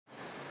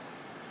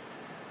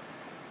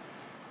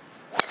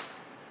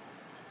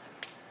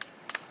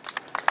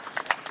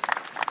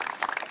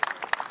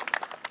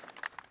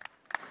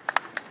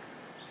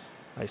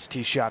Nice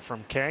tee shot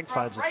from Kang,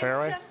 finds the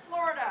fairway.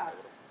 Florida,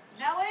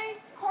 Nelly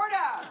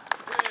Corda.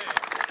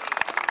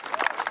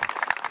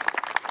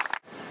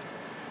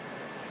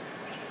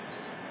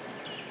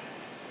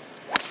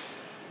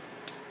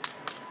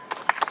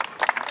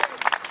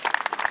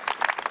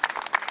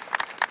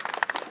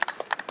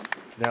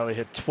 Nelly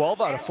hit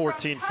 12 out of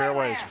 14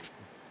 fairways.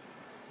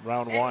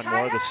 Round one,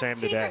 more of the same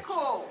today.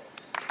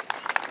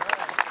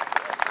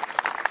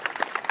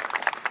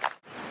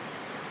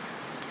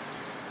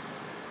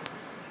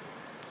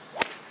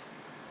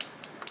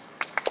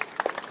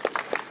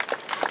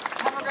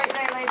 Have a great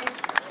day,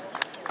 ladies.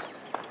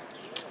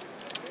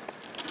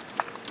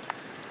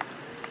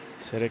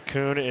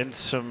 Tedekun in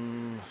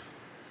some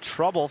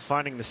trouble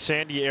finding the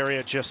sandy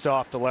area just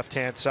off the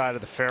left-hand side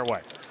of the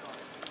fairway.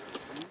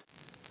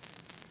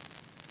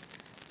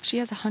 She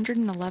has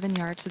 111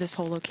 yards to this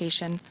hole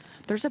location.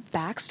 There's a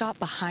backstop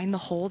behind the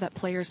hole that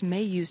players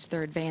may use to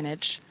their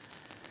advantage.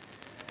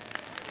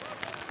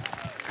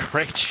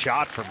 Great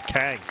shot from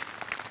Kang.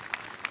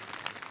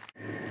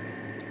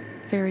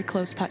 Very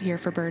close putt here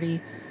for birdie.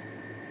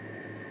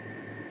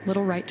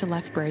 Little right to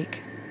left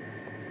break.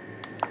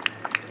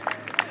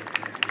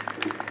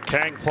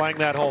 Kang playing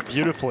that hole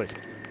beautifully.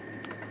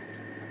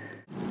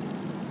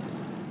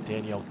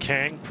 Danielle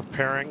Kang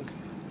preparing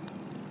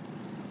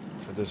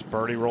for this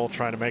birdie roll,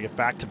 trying to make it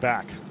back to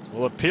back.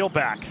 Will it peel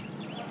back?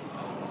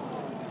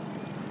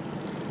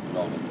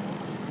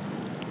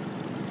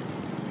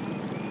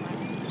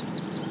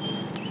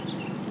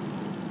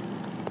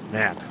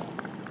 Man,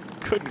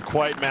 couldn't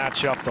quite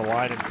match up the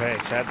line and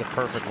pace. Had the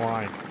perfect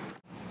line.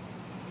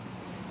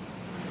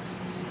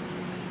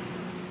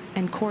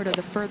 And Corda,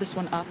 the furthest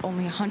one up,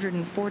 only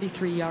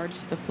 143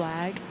 yards to the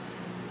flag.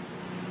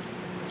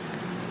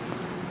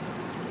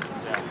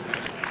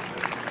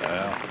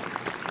 Well,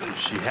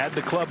 she had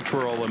the club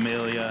twirl,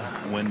 Amelia.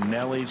 When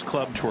Nelly's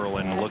club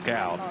twirling, look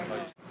out.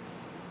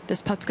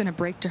 This putt's going to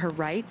break to her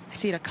right. I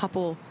see it a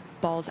couple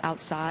balls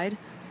outside.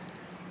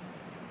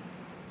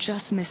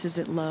 Just misses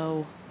it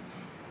low.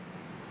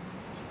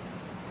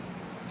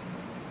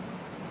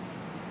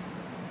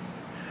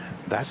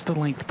 That's the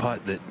length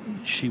putt that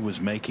she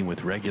was making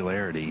with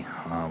regularity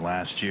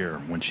last year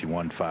when she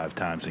won 5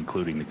 times,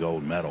 including the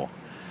gold medal.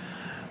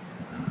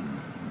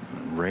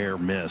 Rare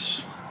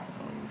miss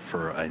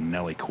for a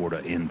Nelly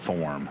Corda in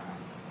form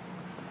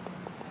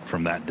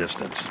from that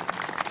distance.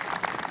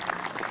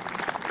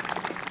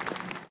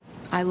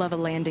 I love a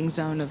landing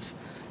zone of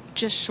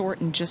just short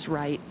and just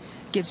right.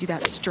 Gives you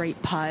that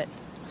straight putt.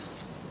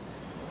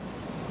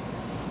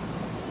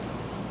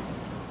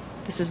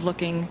 This is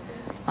looking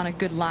on a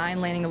good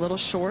line, landing a little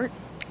short.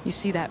 You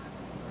see that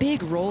big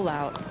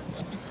rollout.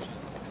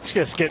 It's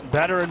just getting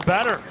better and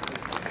better.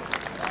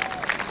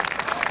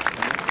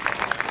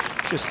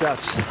 Just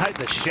outside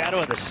the shadow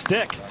of the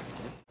stick.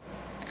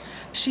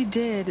 She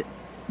did.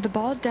 The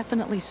ball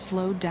definitely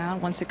slowed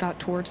down once it got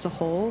towards the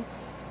hole.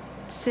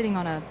 It's sitting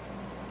on a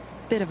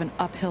bit of an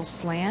uphill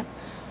slant.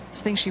 I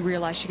think she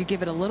realized she could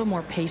give it a little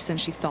more pace than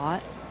she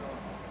thought.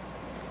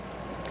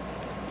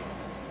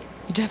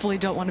 You definitely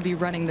don't want to be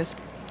running this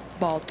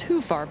ball too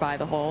far by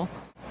the hole.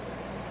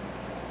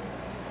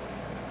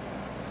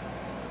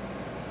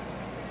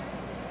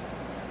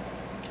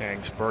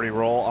 Kang's birdie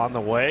roll on the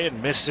way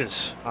and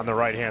misses on the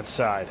right-hand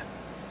side.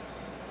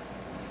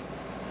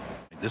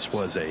 This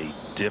was a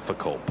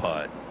difficult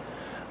putt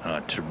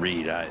to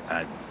read.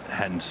 I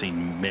hadn't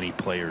seen many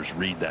players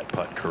read that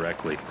putt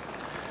correctly.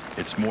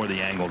 It's more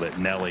the angle that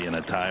Nelly and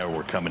Attire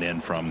were coming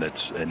in from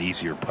that's an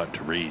easier putt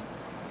to read.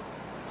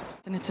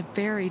 And it's a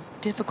very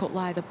difficult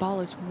lie. The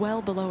ball is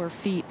well below her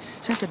feet.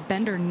 She has to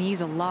bend her knees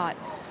a lot.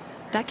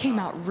 That came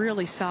out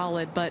really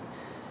solid, but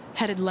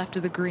headed left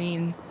of the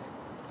green.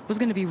 It was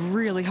going to be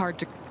really hard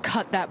to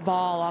cut that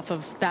ball off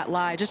of that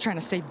lie. Just trying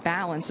to stay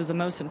balanced is the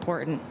most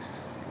important.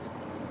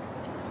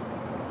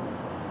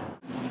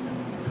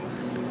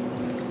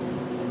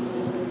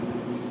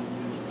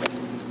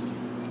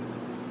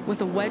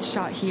 With a wedge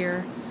shot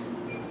here,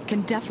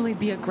 can definitely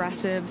be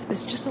aggressive.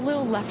 This just a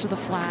little left of the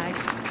flag.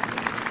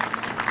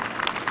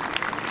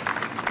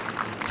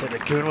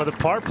 Tedekun with a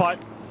par putt.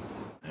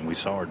 And we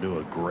saw her do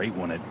a great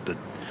one at the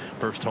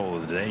first hole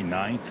of the day,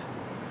 9th.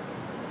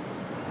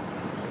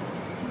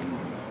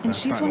 And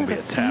she's one of the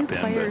few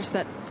players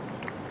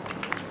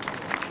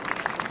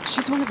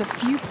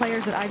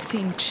that I've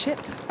seen chip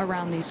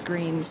around these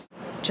greens.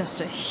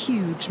 Just a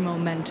huge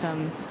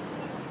momentum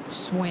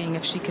swing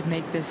if she could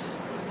make this.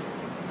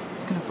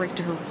 Going to break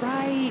to her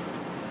right.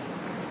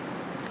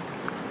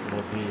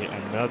 Will be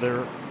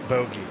another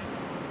bogey.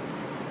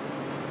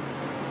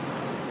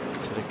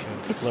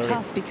 It's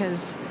tough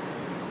because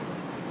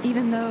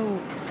even though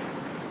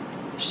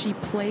she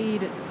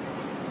played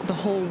the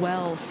hole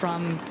well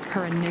from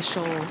her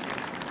initial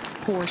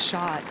poor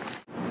shot.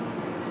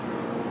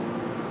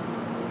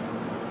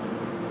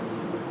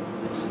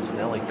 This is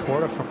Nelly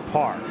Corda from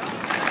par.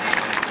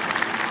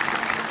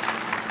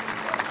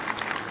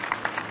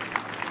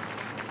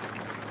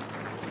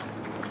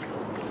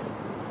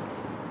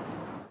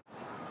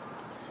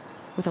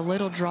 With a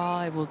little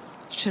draw, it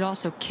should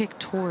also kick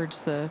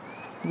towards the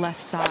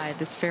left side.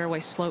 This fairway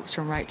slopes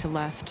from right to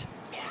left.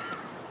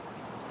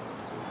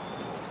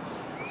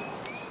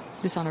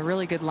 This on a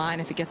really good line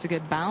if it gets a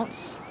good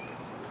bounce.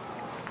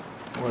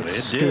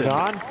 Let's scoot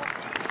on.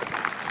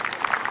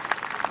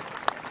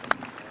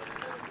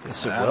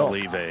 Yes, That'll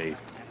leave a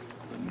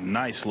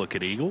nice look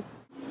at eagle.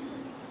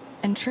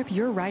 And Tripp,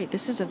 you're right.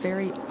 This is a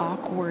very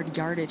awkward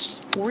yardage.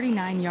 Just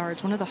 49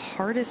 yards, one of the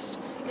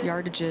hardest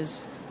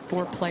yardages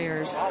for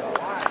players.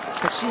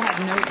 But she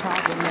had no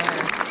problem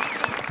there.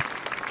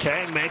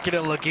 Kang making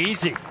it look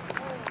easy.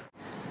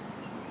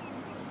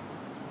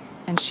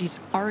 And she's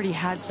already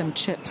had some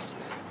chips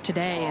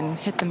today and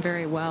hit them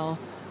very well.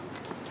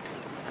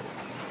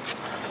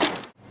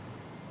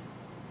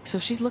 So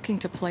she's looking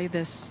to play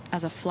this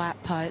as a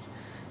flat putt.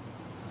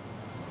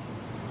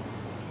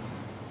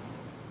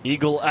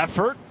 Eagle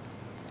effort.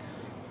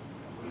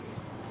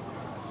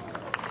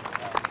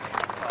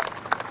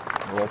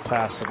 Roll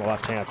pass to the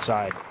left-hand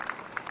side.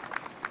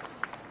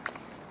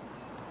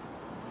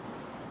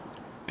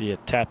 Be a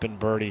tap-in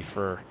birdie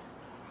for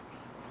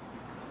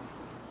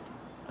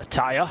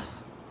Ataya.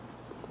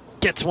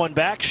 Gets one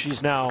back.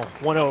 She's now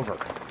one over.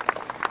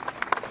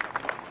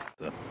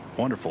 The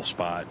wonderful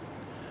spot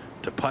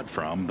to putt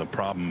from. The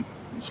problem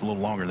is a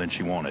little longer than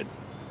she wanted.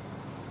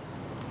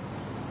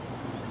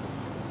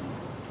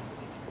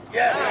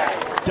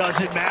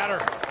 Doesn't matter.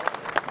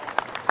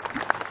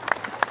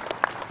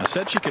 I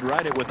said she could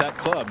ride it with that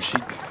club. She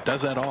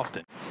does that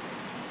often.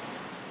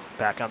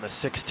 Back on the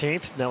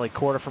 16th. Nelly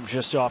Korda from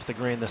just off the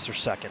green. This is her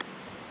second.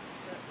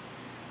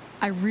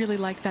 I really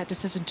like that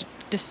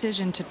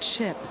decision to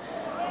chip.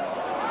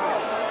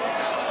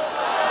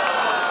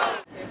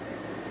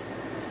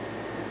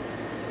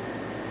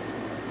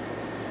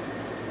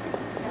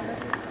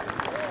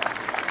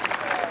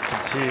 You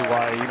can see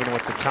why even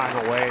with the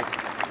time away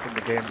from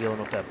the game dealing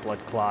with that blood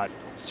clot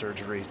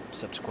surgery,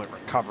 subsequent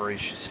recovery,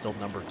 she's still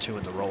 #2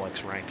 in the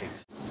Rolex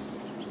rankings.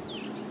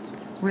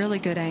 Really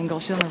good angle.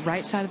 She's on the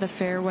right side of the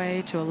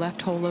fairway to a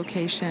left hole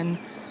location.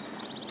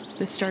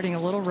 This starting a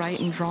little right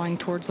and drawing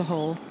towards the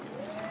hole.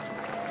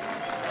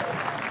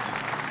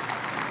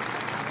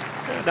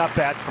 Not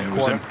bad from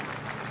Korda.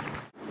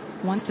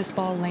 Once this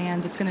ball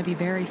lands, it's going to be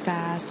very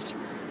fast.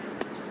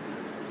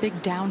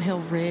 Big downhill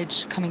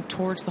ridge coming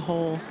towards the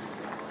hole.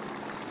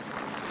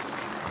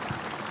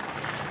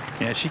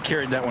 Yeah, she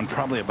carried that one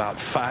probably about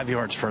 5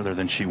 yards further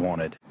than she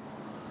wanted.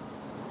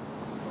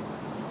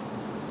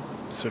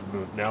 This would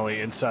move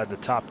Nelly inside the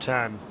top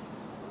 10.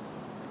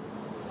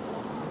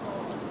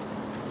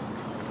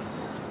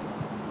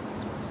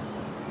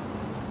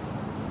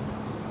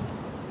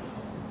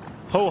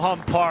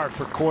 Ho-hum par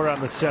for Korda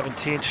on the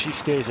 17th. She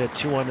stays at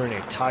 2 under and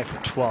a tie for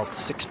 12th,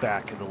 6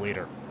 back in the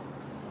leader.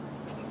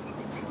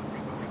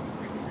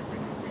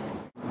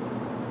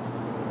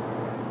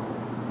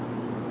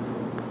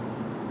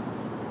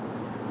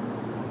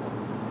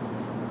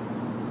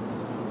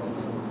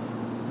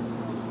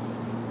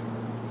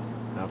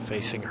 Now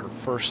facing her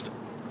first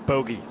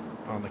bogey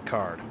on the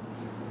card.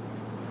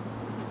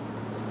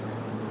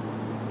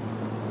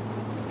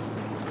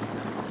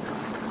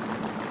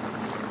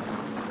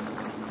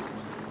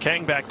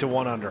 Kang back to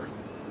 1 under.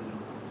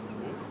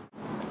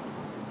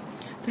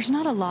 There's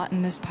not a lot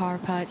in this par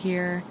putt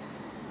here.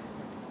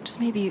 Just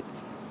maybe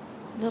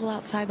a little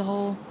outside the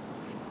hole.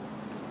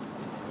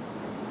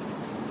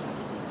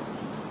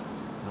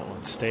 That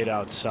one stayed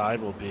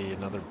outside. Will be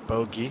another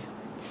bogey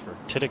for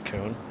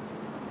Titicone.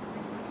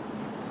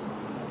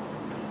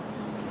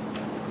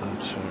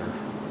 That's her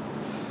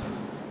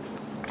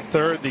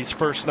third these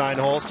first 9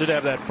 holes. Did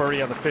have that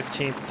birdie on the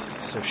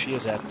 15th, so she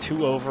is at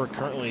 2 over,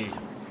 currently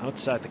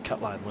outside the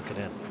cut line looking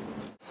in.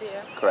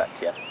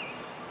 Correct, yeah.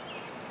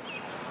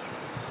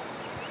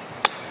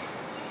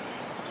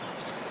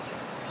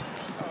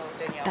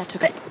 That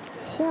took a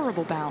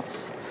horrible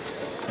bounce.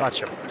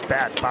 Such a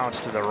bad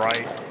bounce to the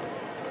right.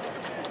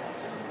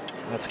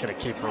 That's going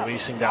to keep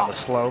releasing down the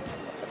slope.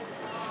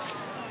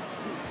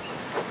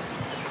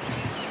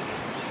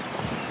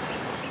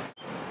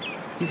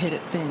 You hit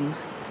it thin.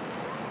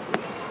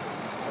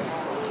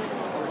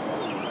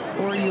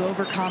 Or you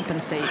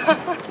overcompensate.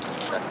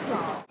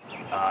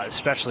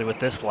 Especially with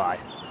this lie.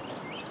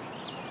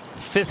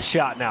 5th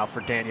shot now for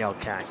Danielle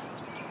Kang.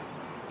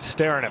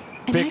 Staring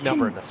a big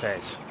number in the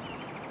face.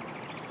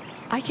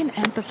 I can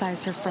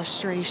empathize her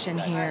frustration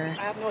here.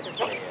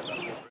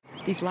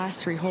 These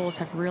last 3 holes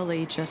have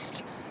really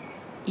just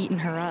eaten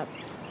her up.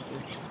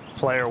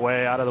 Play her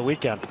way out of the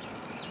weekend.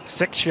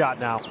 6th shot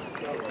now.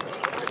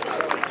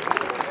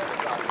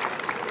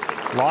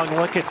 Long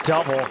look at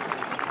double,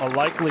 a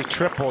likely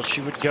triple. She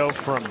would go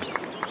from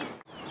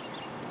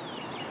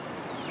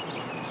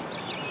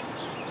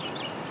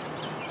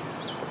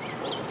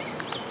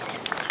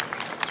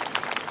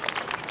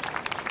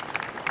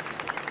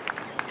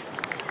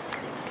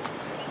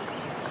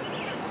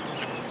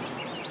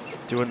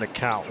doing the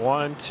count.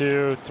 1,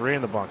 2, 3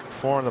 in the bunker,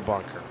 4 in the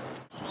bunker.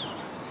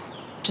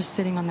 Just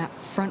sitting on that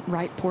front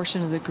right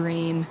portion of the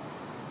green.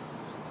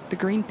 The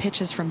green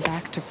pitches from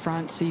back to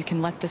front, so you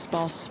can let this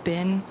ball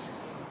spin.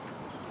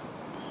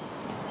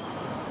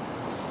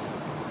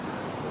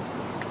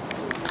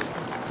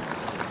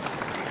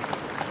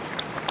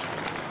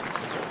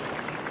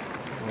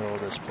 Will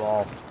this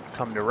ball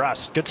come to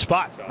rest? Good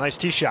spot. Nice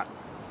tee shot.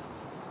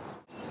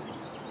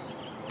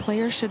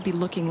 Players should be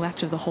looking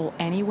left of the hole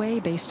anyway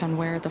based on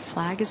where the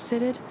flag is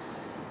sited.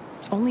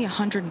 It's only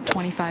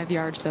 125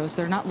 yards though,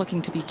 so they're not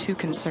looking to be too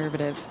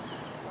conservative.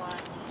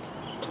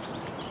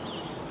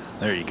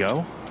 There you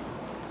go.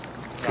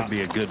 Could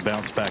be a good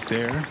bounce back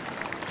there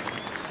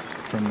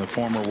from the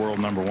former world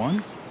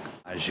 #1.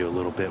 Eyes you a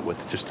little bit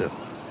with just a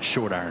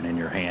short iron in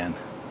your hand.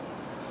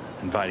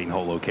 Inviting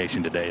hole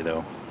location today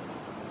though.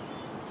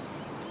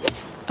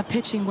 A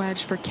pitching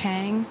wedge for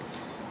Kang.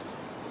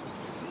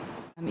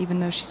 Even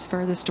though she's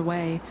furthest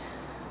away,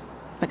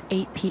 but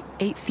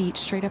 8 feet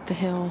straight up the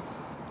hill.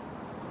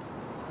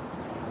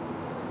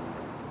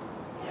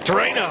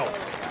 Terreno.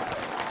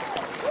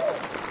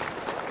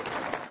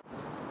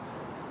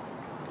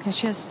 Yeah,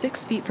 she has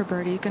 6 feet for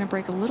birdie. Going to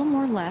break a little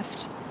more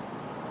left.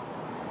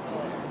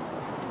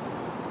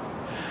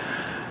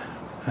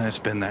 It's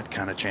been that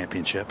kind of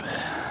championship.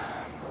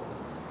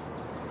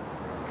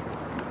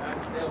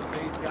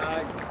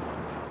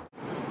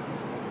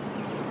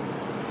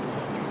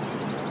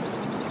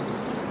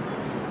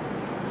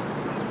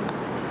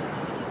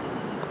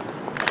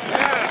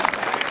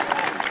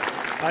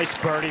 Nice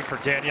birdie for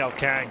Danielle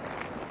Kang.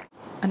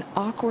 An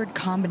awkward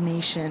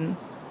combination.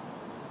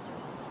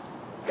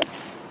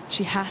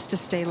 She has to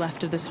stay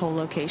left of this hole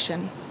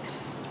location.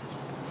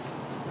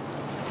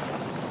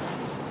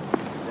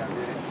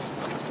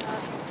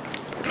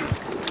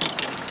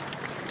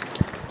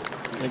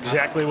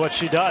 Exactly what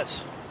she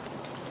does.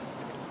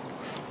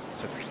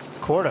 So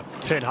Korda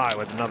pin high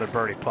with another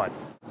birdie putt.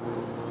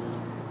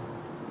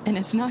 And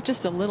it's not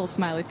just a little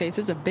smiley face,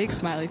 it's a big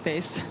smiley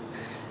face.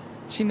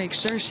 She makes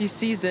sure she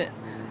sees it.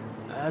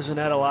 Hasn't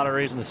had a lot of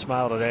reason to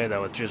smile today,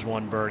 though, with just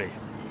one birdie.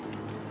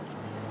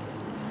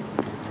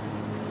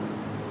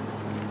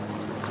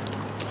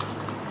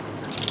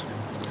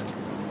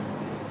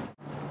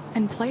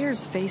 And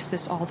players face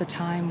this all the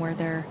time where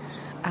they're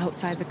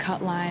outside the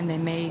cut line. They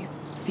may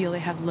feel they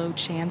have low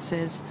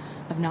chances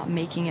of not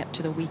making it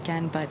to the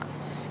weekend, but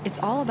it's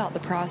all about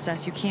the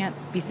process. You can't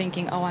be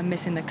thinking, oh, I'm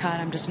missing the cut,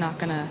 I'm just not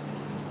going to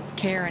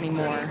care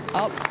anymore.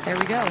 Oh, there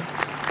we go.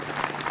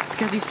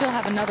 Because you still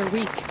have another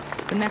week,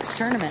 the next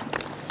tournament,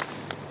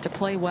 to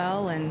play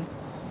well and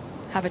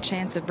have a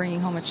chance of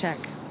bringing home a check.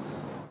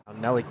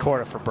 Nelly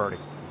Korda for birdie.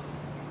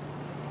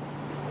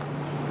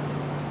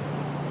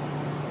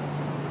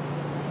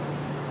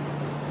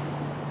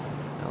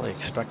 Nelly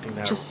expecting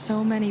that. Just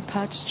so many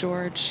putts,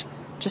 George,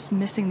 just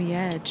missing the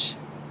edge.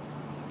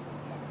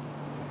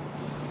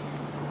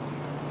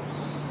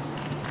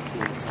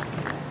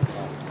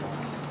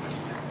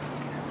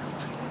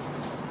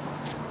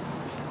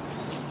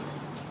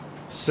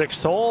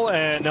 Sixth hole,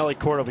 and Nelly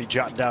Korda will be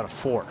jotting down a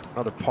 4,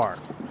 another par.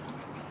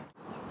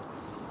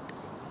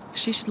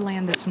 She should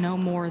land this no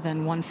more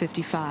than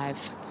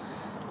 155.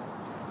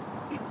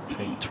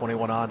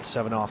 21 on,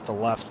 7 off the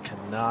left,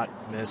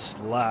 cannot miss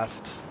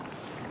left.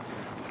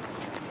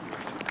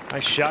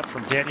 Nice shot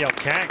from Danielle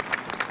Kang.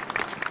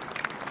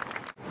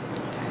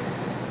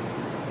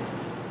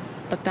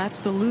 But that's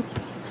the loop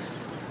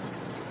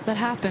that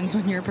happens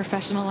when you're a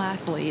professional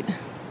athlete.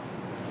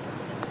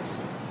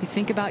 You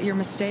think about your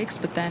mistakes,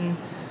 but then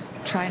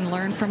try and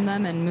learn from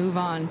them and move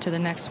on to the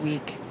next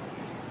week.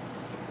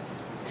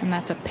 And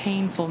that's a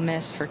painful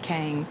miss for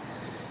Kang.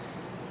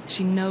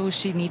 She knows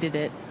she needed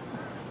it.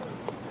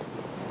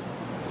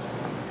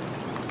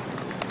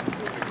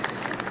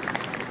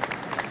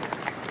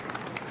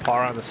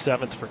 Par on the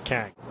 7th for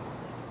Kang.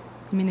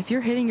 I mean, if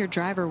you're hitting your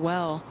driver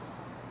well,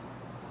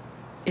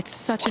 it's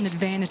such an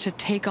advantage to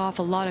take off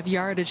a lot of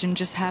yardage and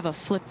just have a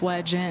flip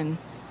wedge in.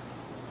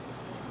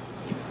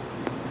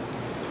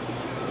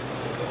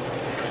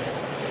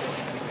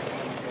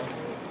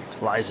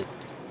 Lies it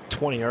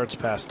 20 yards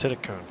past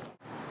Titicone.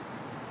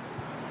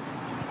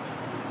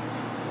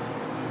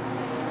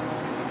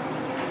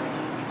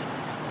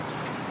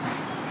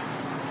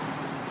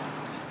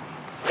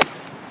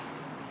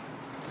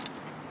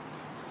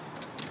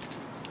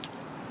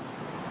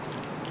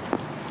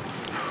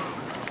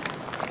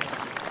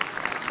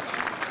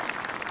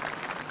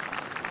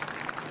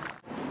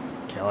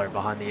 Keller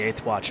behind the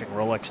 8th, watching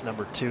Rolex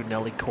 #2,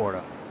 Nelly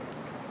Korda.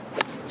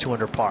 2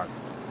 under par.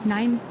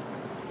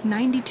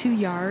 92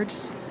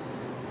 yards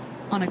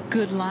on a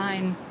good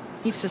line.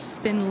 Needs to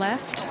spin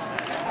left.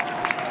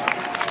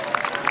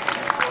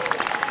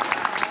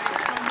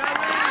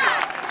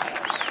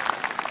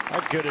 How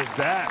good is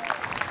that?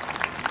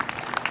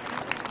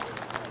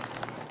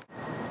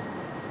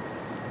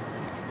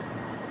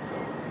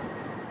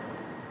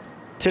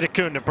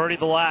 Titicone to birdie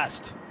the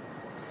last.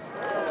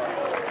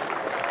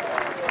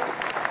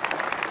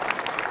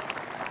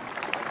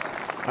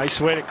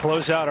 Nice way to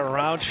close out a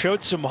round.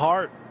 Showed some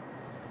heart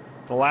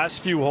the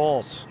last few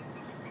holes.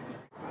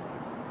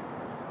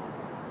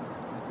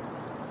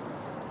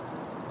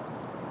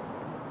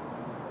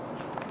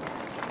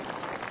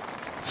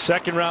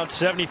 Second round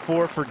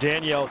 74 for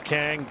Danielle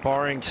Kang.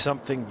 Barring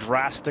something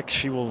drastic,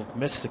 she will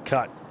miss the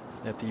cut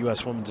at the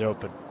U.S. Women's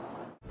Open.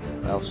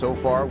 Well, so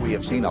far we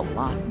have seen a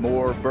lot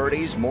more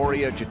birdies.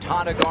 Moria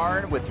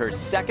Jatanagarn with her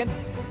second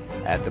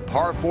at the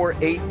par 4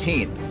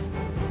 18th.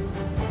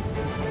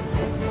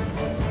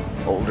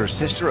 Older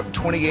sister of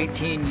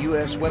 2018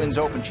 U.S. Women's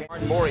Open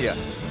champion Moria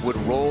would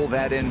roll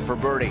that in for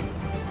birdie.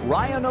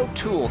 Ryan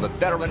O'Toole, the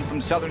veteran from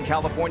Southern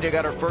California,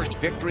 got her first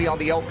victory on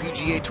the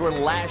LPGA Tour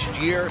last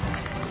year.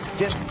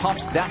 Fist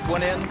pumps that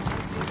one in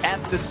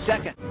at the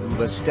second. Move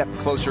a step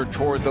closer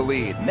toward the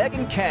lead.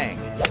 Megan Kang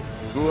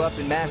grew up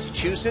in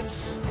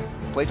Massachusetts,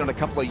 played on a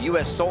couple of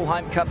U.S.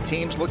 Solheim Cup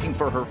teams, looking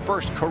for her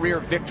first career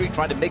victory,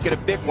 trying to make it a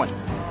big one.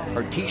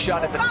 Her tee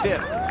shot at the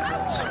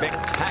fifth,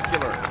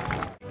 spectacular.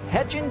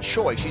 Hejin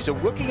Choi, she's a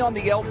rookie on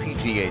the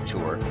LPGA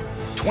Tour.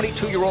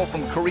 22-year-old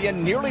from Korea,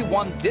 nearly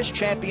won this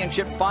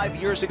championship 5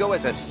 years ago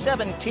as a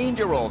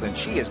 17-year-old, and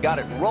she has got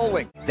it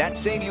rolling. That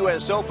same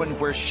U.S. Open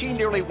where she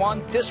nearly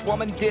won, this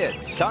woman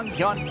did.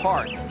 Sung-hyun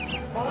Park,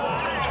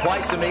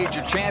 twice a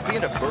major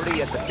champion, a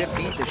birdie at the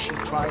 15th as she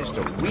tries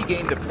to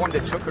regain the form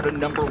that took her to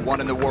 #1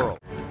 in the world.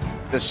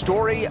 The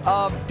story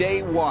of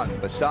day one,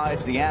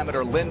 besides the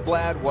amateur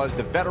Lindblad, was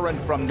the veteran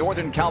from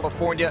Northern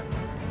California,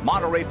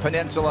 Monterey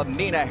Peninsula,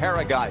 Mina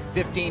Haragai.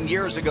 15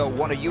 years ago,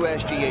 won a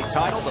USGA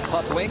title, the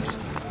Putt Links,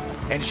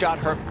 and shot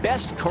her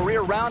best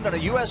career round on a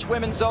U.S.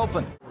 Women's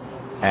Open.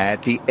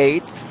 At the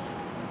 8th,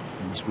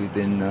 as we've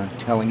been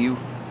telling you,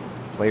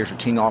 players are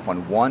teeing off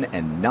on 1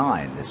 and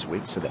 9 this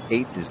week, so the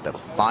 8th is the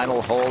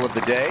final hole of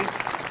the day.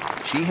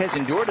 She has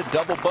endured a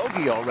double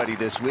bogey already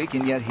this week,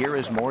 and yet here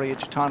is Moria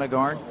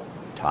Jatanagarn,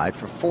 tied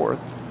for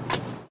 4th.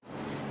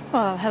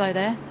 Well, hello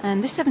there.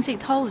 And this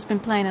 17th hole has been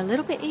playing a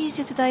little bit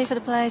easier today for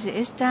the players. It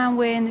is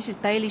downwind. This is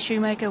Bailey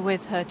Shoemaker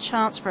with her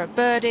chance for a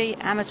birdie.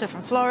 Amateur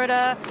from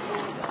Florida.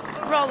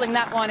 Rolling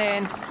that one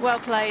in. Well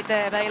played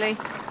there, Bailey.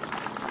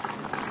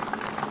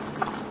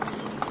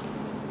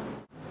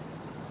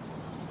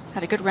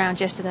 Had a good round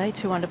yesterday,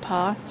 2 under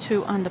par.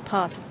 2 under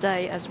par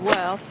today as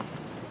well.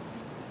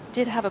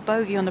 Did have a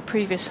bogey on the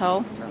previous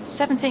hole.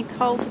 17th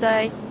hole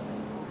today,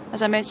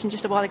 as I mentioned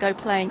just a while ago,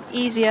 playing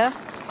easier.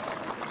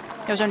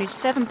 There was only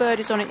 7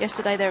 birdies on it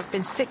yesterday. There have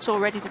been 6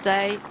 already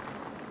today.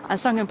 And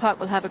Sung-hyun Park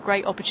will have a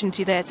great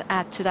opportunity there to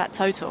add to that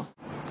total.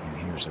 And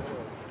here's an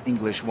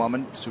English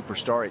woman,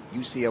 superstar at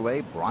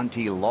UCLA,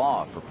 Bronte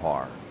Law for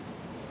par.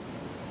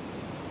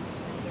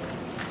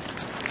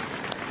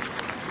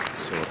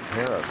 So a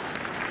pair of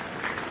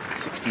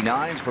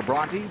 69s for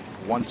Bronte,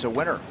 once a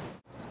winner.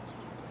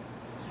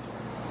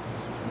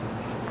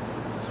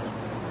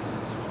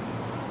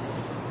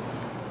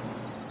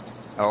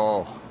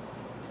 Oh.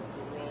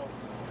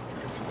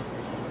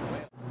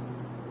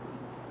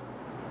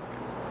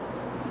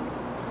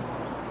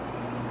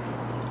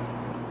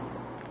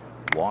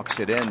 Walks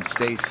it in,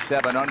 stays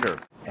 7 under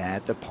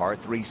at the par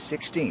 3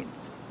 16th.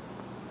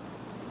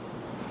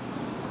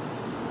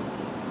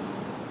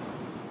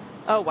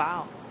 Oh,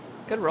 wow.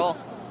 Good roll.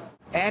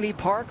 Annie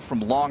Park from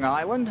Long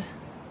Island,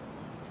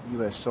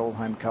 U.S.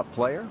 Solheim Cup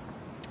player.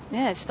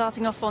 Yeah,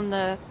 starting off on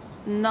the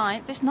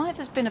 9th. This 9th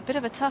has been a bit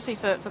of a toughie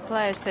for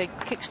players to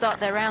kickstart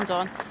their round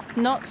on.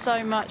 Not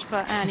so much for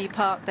Annie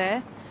Park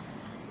there.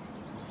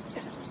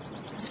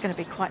 It's going to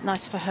be quite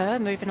nice for her,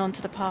 moving on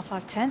to the par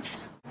 5 10th.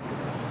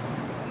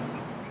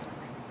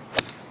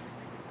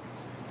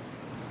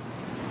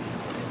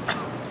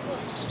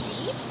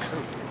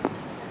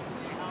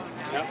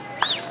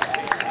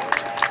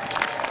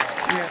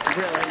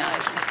 Really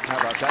nice. How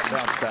about that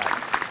bounce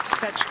back?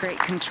 Such great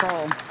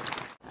control.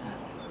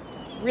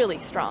 Really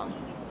strong.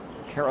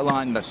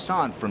 Caroline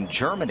Masson from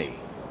Germany.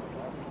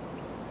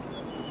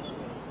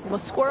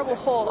 Most scoreable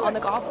hole on the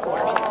golf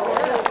course.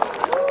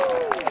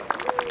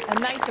 A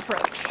nice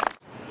approach.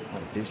 A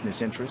lot of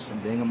business interests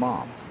and being a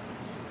mom.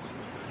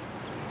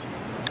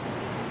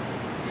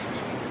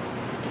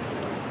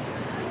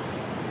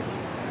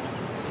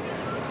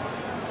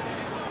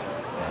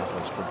 That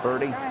was for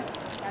birdie. All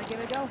right, gotta give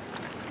it a go.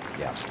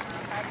 Yeah.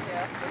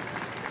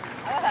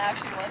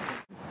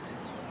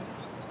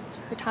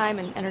 Her time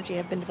and energy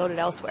have been devoted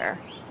elsewhere.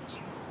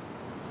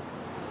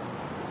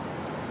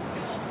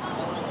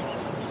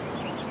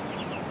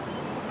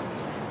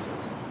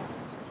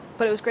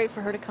 But it was great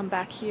for her to come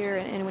back here,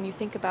 and when you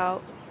think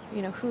about,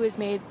 you know, who has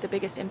made the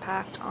biggest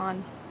impact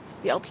on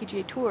the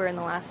LPGA Tour in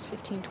the last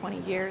 15, 20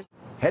 years.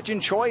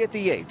 Hejin Choi at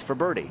the 8th for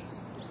birdie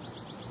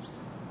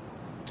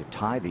to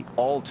tie the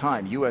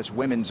all-time U.S.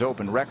 Women's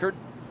Open record.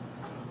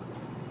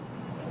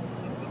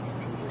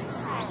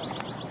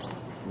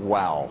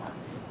 Wow.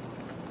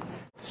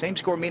 Same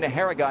score Mina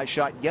Haragai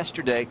shot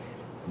yesterday.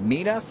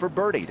 Mina for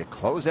birdie to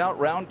close out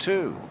round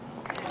 2.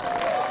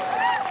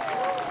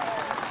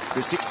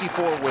 The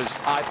 64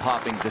 was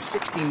eye-popping. The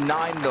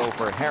 69, though,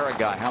 for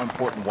Haragai, how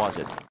important was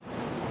it?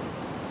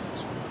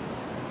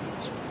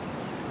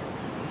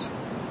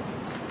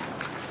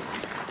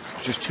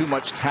 Just too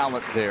much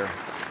talent there.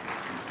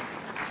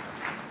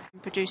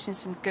 Producing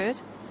some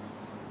good.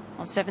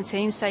 On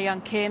 17,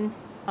 Se-Young Kim,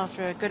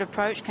 after a good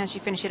approach, can she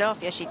finish it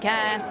off? Yes, she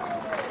can.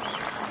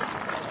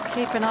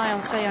 Keep an eye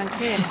on Se-Young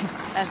Kim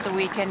as the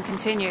weekend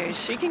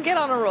continues. She can get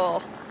on a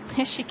roll.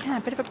 Yes, she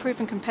can. Bit of a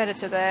proven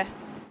competitor there.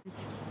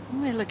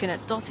 We're looking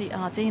at Dottie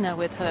Ardina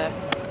with her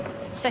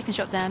second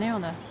shot down here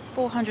on a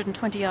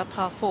 420-yard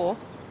par 4.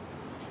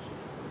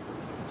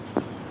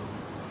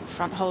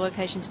 Front hole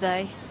location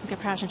today in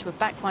comparison to a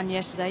back one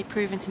yesterday,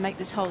 proving to make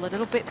this hole a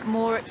little bit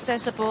more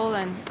accessible,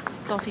 and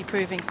Dottie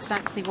proving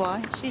exactly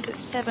why. She's at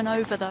 7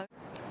 over though.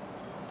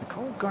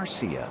 Nicole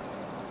Garcia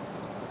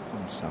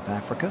from South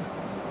Africa.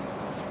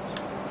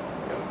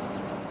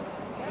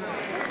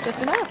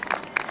 Just enough.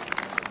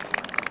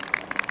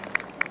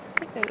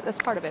 I think that's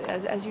part of it.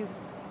 As you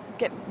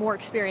get more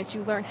experience,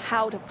 you learn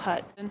how to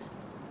putt.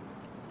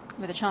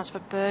 With a chance for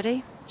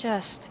birdie,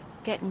 just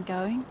getting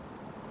going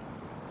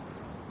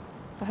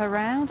for her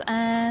round,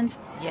 and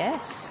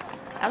yes,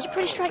 that was a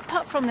pretty straight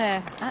putt from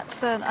there.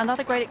 That's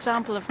another great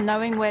example of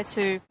knowing where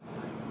to.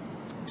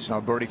 We saw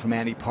a birdie from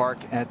Annie Park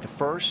at the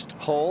first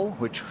hole,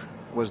 which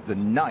was the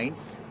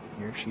 9th.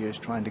 Here she is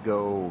trying to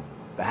go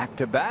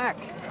back-to-back.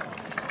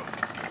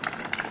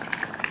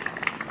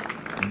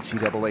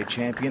 NCAA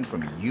champion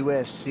from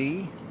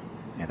USC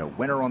and a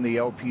winner on the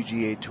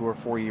LPGA Tour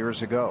 4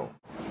 years ago.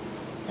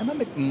 Emma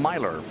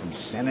McMyler from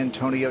San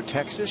Antonio,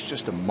 Texas,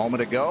 just a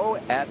moment ago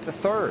at the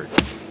 3rd.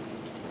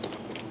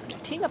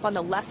 Teeing up on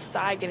the left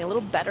side, getting a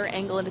little better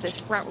angle into this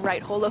front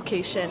right hole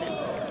location,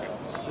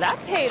 and that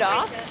paid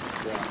off.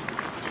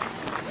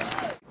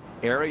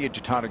 Ariya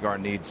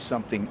Jutanugarn needs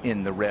something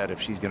in the red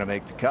if she's going to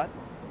make the cut.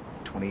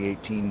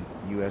 2018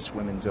 U.S.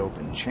 Women's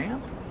Open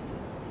champ.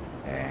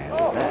 And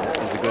that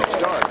is a good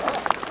start.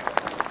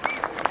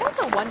 I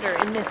also wonder,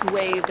 in this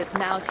wave that's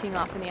now teeing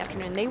off in the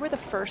afternoon, they were the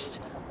first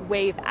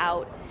wave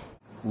out.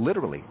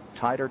 Literally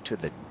tied her to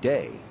the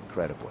day,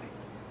 incredibly.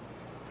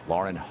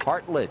 Lauren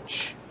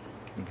Hartledge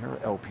getting her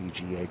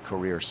LPGA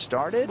career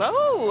started.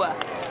 Whoa!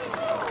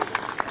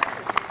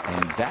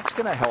 And that's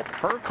going to help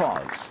her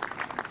cause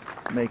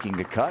making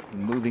the cut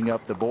and moving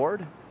up the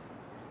board.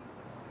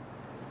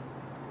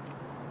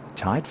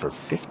 Tied for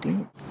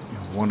 15.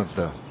 One of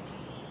the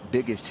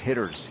biggest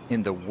hitters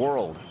in the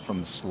world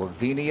from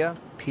Slovenia,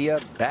 Pia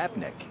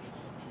Babnik.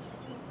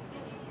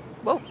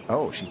 Whoa.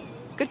 Oh, she.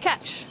 Good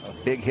catch. A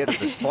big hit of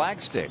this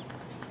flagstick.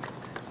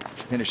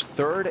 She finished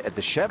 3rd at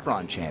the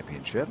Chevron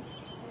Championship.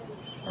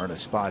 Earned a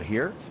spot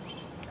here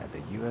at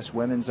the U.S.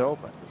 Women's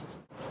Open.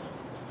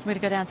 We're going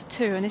to go down to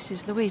 2, and this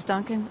is Louise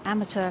Duncan,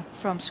 amateur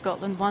from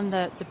Scotland, won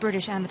the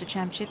British Amateur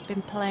Championship,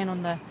 been playing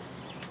on the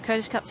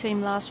Curtis Cup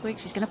team last week.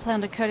 She's going to play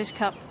on the Curtis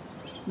Cup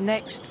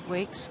next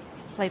week's.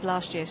 Played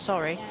last year,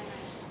 sorry.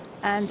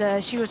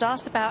 And she was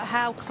asked about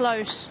how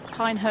close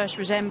Pinehurst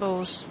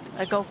resembles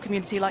a golf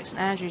community like St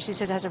Andrews. She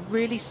says it has a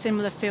really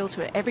similar feel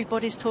to it.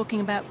 Everybody's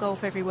talking about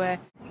golf everywhere.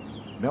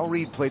 Mel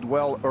Reid played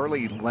well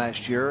early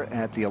last year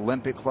at the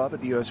Olympic Club at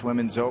the U.S.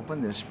 Women's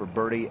Open. This for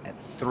birdie at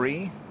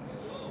 3.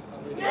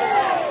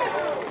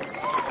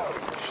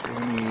 She'll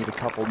need a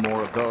couple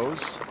more of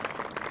those.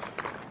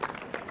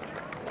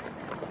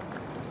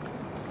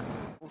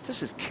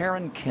 This is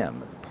Karen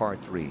Kim, par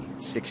 3,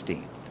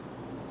 16th.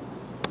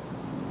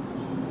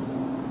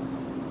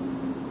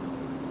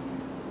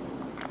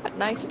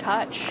 Nice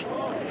touch.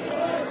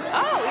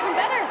 Oh, even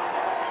better.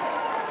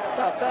 How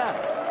about that?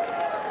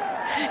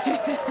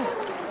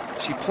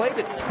 She played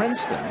at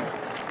Princeton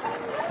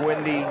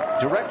when the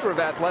director of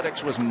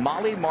athletics was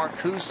Molly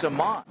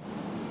Marcoux-Samant.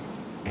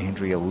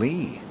 Andrea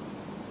Lee.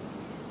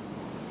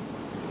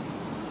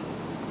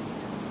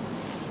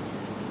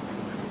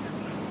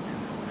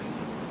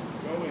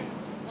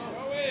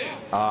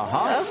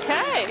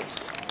 Okay.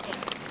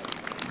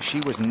 She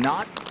was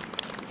not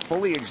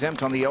fully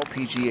exempt on the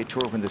LPGA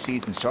Tour when the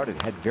season started.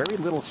 Had very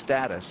little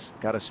status.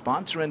 Got a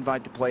sponsor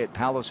invite to play at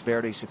Palos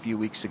Verdes a few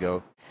weeks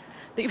ago.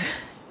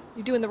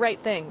 You're doing the right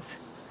things.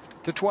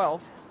 To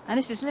 12. And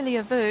this is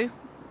Lilia Vu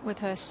with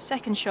her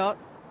second shot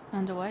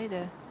underway.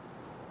 The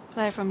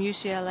player from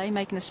UCLA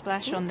making a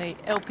splash on the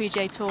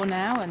LPGA Tour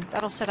now, and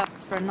that'll set up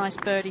for a nice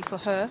birdie for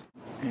her.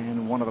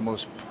 And one of the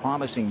most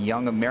promising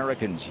young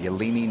Americans,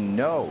 Yelini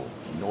No,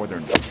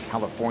 Northern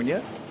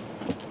California.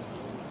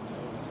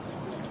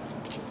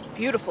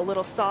 Beautiful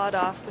little sawed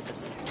off with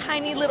a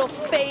tiny little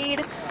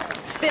fade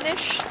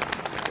finish.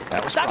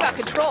 That got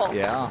control.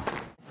 Yeah.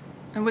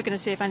 And we're going to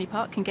see if Annie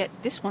Park can get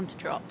this one to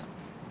drop.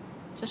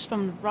 Just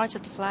from right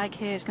at the flag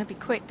here. It's going to be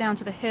quick down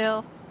to the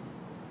hill.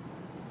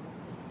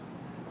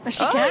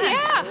 She can.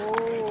 Yeah.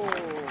 Oh.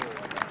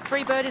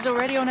 3 birdies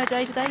already on her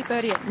day today.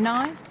 Birdie at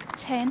 9,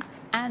 10,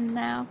 and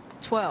now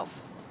 12.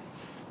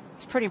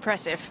 It's pretty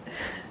impressive.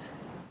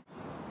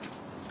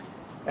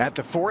 At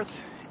the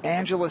 4th,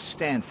 Angela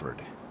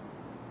Stanford.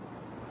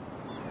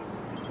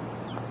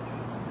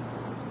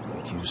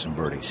 Use some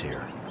birdies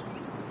here.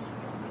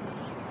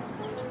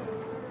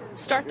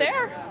 Start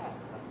there.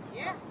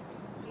 Yeah.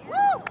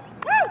 Woo!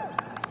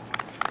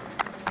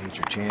 Woo!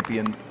 Major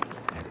champion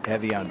at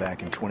Evian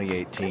back in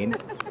 2018.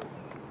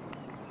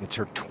 It's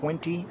her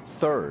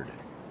 23rd.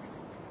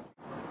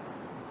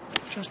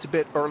 Just a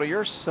bit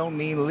earlier,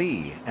 So-Mi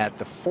Lee at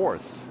the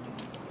 4th.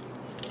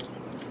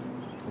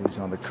 He's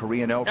on the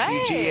Korean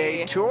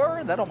LPGA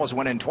Tour. That almost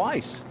went in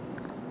twice.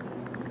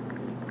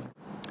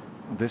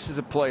 This is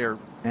a player,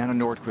 Anna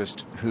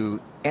Nordquist,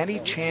 who Any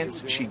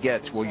chance she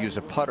gets will use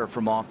a putter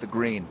from off the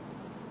green.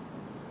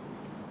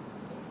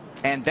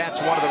 And that's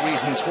one of the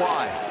reasons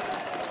why.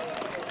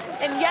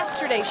 And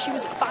yesterday, she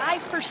was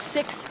 5 for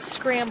 6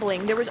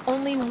 scrambling. There was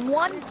only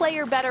one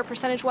player better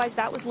percentage-wise.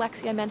 That was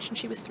Lexi. I mentioned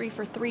she was 3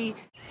 for 3.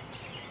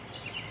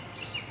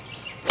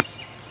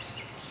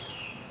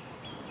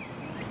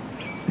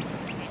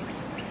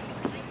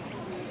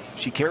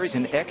 She carries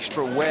an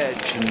extra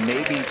wedge, and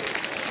maybe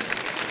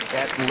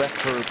that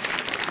left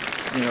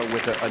her, you know,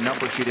 with a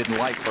number she didn't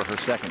like for her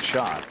second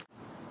shot.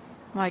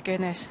 My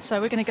goodness. So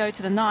we're going to go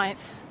to the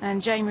 9th,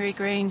 and Jamie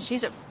Green,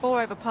 she's at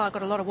 4 over par,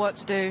 got a lot of work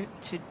to do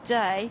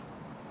today,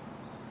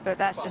 but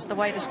that's just the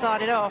way to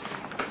start it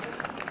off.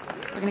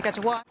 We're going to go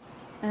to 1.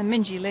 And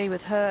Minjee Lee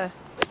with her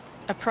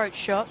approach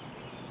shot.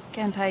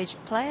 Again, Paige,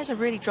 players are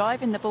really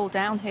driving the ball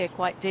down here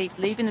quite deep,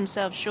 leaving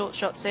themselves short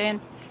shots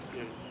in.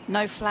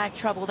 No flag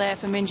trouble there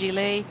for Minjee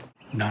Lee.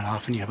 Not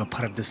often you have a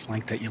putt of this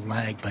length that you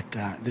lag, but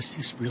this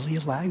is really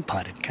a lag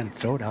putt. It kind of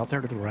throw it out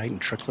there to the right and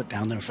trickle it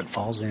down there. If it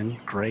falls in,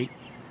 great.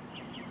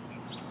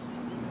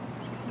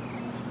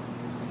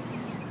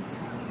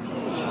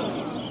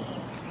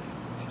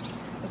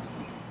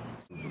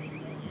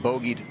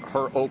 Bogeyed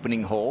her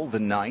opening hole, the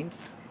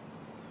 9th.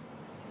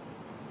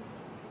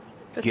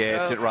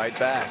 Gets it right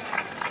back.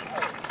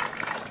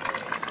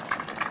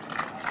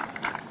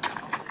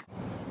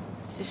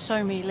 This is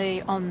Somi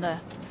Lee on the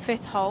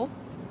 5th hole.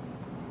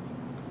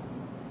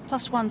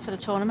 +1 for the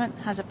tournament.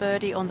 Has a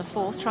birdie on the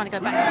 4th, trying to go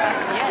back to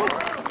back. Yes,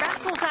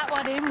 rattles that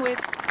one in with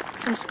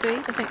some speed.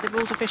 I think the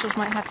rules officials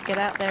might have to get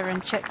out there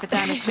and check for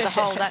damage to the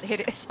hole. That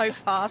hit it so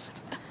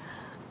fast.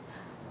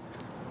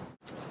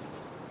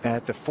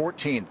 At the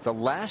 14th, the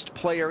last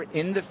player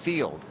in the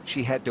field.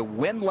 She had to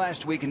win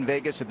last week in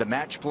Vegas at the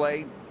match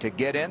play to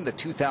get in. The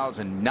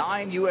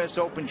 2009 U.S.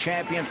 Open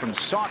champion from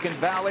Saucon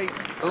Valley,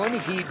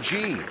 Eun-hee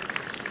Ji.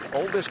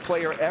 Oldest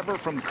player ever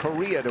from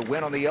Korea to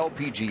win on the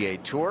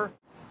LPGA Tour.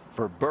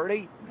 For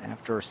birdie,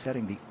 after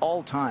setting the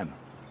all-time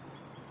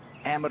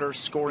amateur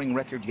scoring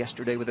record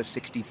yesterday with a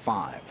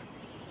 65.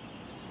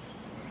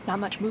 Not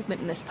much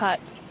movement in this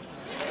putt.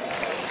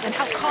 And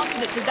how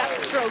confident did that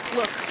stroke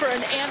look for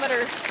an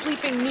amateur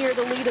sleeping near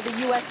the lead of the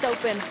U.S.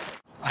 Open?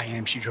 I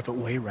am. She drove it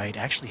way right.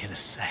 Actually hit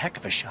a heck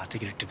of a shot to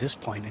get it to this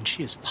point, and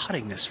she is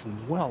putting this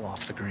from well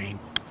off the green.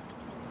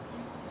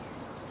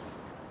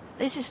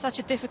 This is such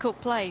a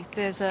difficult play.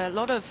 There's a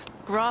lot of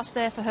grass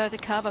there for her to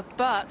cover,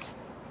 but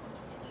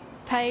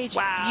Paige,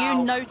 wow,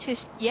 you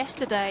noticed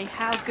yesterday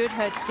how good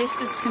her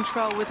distance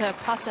control with her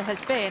putter has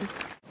been.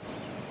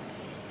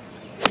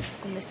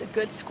 And this is a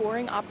good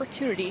scoring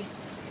opportunity.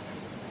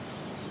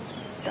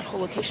 That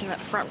whole location,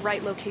 that front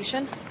right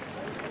location.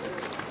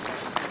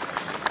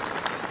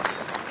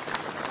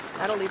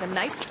 That'll leave a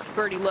nice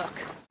birdie look.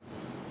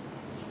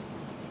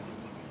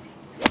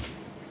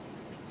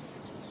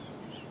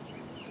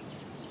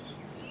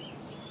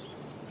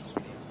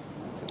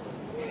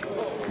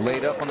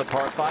 Laid up on the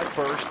par 5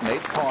 first,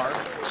 made par,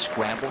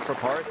 scramble for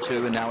par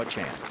 2, and now a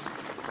chance.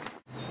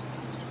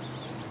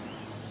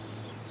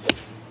 You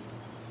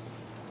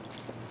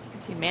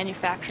can see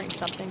manufacturing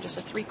something, just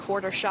a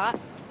 3/4 shot.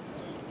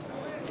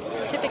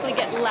 Typically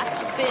get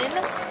less spin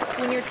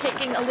when you're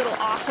taking a little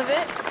off of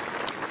it.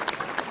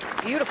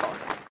 Beautiful.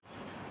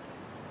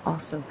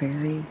 Also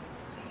very,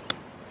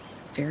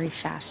 very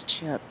fast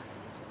chip.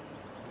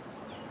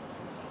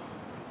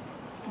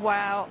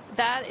 Wow,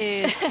 that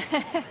is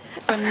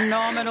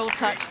phenomenal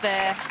touch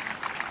there.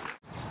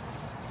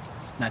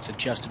 That's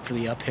adjusted for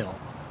the uphill.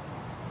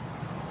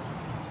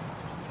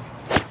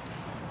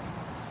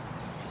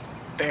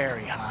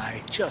 Very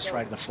high, just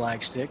right of the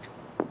flagstick.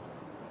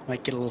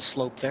 Might get a little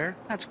slope there.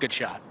 That's a good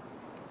shot.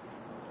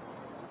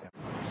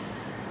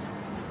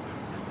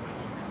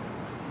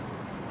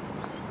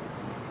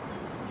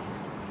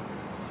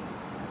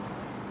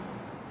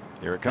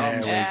 Here it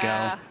comes. There we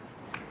go.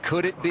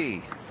 Could it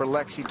be for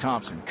Lexi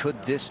Thompson?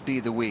 Could this be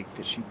the week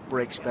that she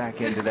breaks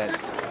back into that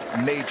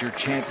major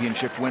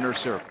championship winner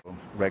circle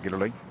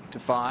regularly to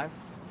 5?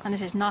 And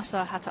this is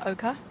Nasa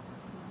Hataoka.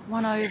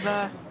 1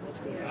 over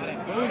for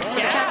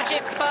the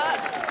championship,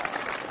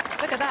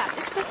 but look at that.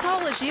 This 5th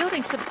hole is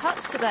yielding some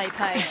putts today,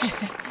 Paige.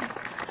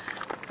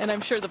 And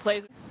I'm sure the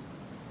plays.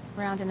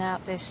 Rounding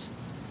out this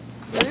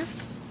group.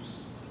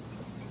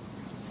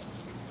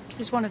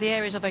 This is one of the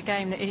areas of her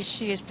game that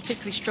she is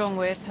particularly strong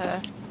with,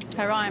 her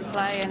iron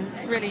play,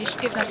 and really she's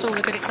given us all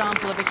a good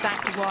example of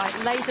exactly why.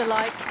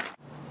 Laser-like.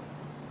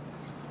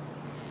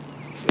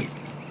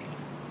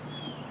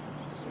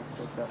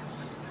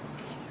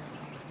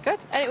 Good.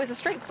 And it was a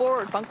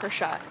straightforward bunker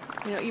shot.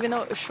 You know, even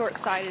though it was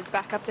short-sided,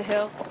 back up the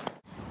hill.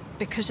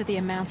 Because of the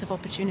amount of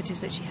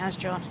opportunities that she has,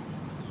 John.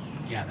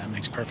 Yeah, that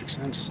makes perfect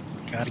sense.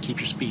 Got to keep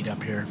your speed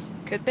up here.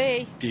 Could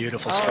be.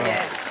 Beautiful Oh, stroke.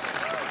 yes.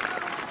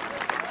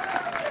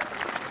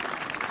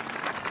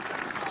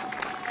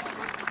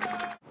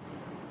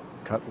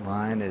 Cut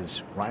line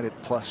is right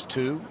at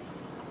 +2.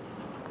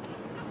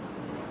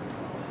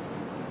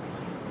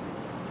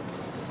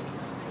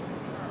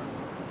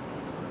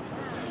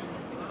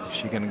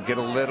 She can get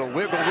a little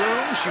wiggle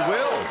room. She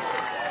will.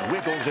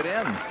 Wiggles it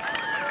in.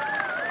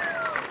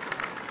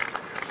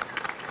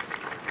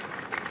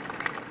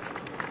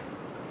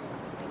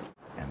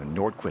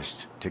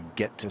 Nordquist to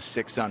get to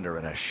 6 under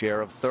and a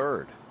share of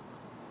third.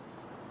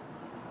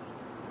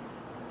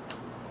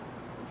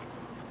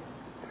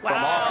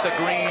 From off the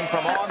green,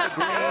 from on the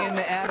green,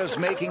 Anna's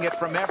making it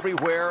from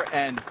everywhere,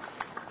 and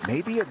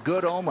maybe a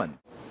good omen.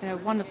 You know,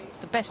 one of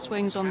the best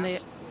swings on the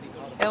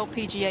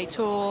LPGA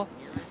Tour.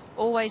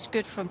 Always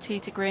good from tee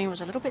to green.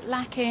 Was a little bit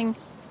lacking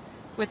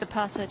with the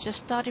putter. Just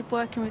started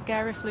working with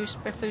Gary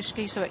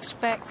Refluski, so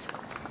expect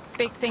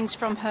big things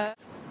from her.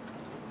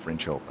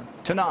 French Open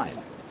to 9.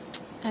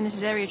 And this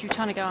is Ariya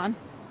Jutanugarn.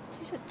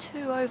 She's at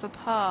 2 over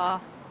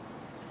par.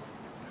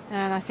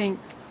 And I think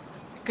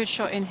a good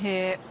shot in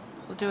here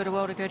will do it a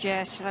world of good.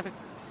 Yes, she'll have a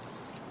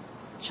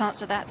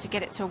chance of that to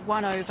get it to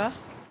 1 over.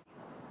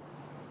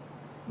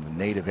 The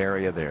native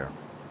area there.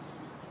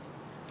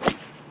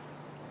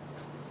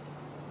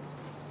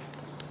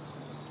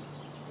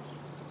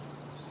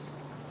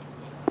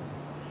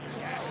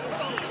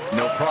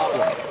 No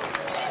problem.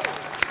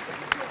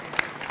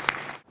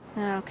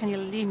 Now, can you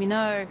let me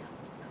know?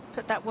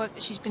 Put that work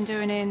that she's been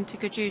doing in to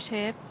good use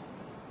here.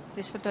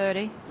 This for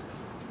birdie.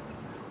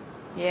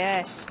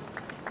 Yes.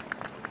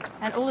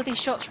 And all of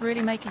these shots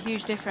really make a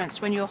huge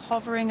difference when you're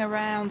hovering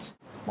around.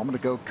 A moment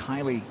ago,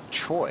 Kylie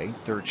Choi,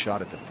 third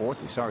shot at the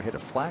 4th. We saw her hit a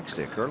flag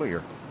stick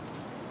earlier.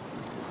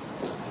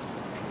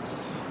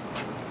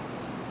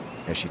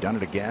 Has she done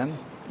it again?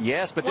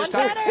 Yes, but this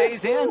time it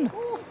stays in.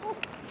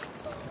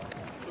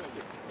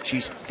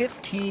 She's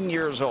 15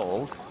 years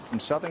old, from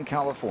Southern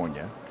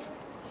California.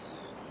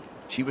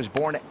 She was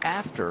born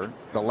after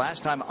the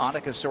last time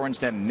Annika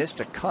Sorenstam missed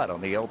a cut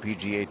on the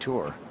LPGA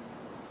Tour.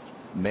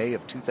 May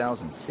of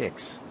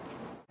 2006.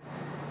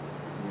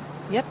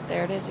 Yep,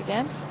 there it is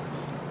again.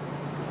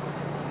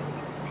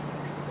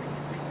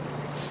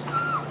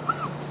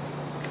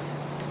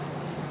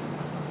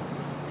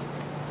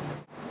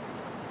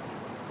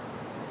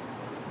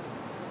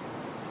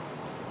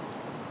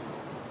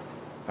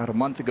 About a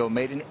month ago,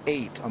 made an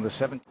 8 on the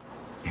 7th.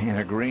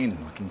 Anna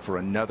Green looking for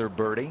another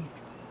birdie.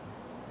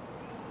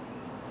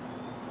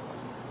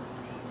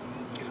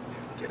 Get up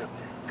there, get up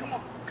there. Come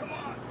on, come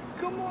on,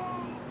 come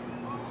on.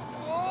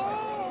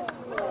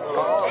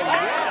 Oh,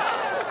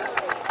 yes!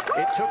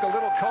 It took a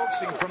little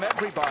coaxing from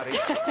everybody.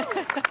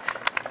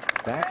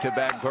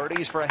 Back-to-back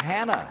birdies for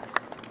Hannah.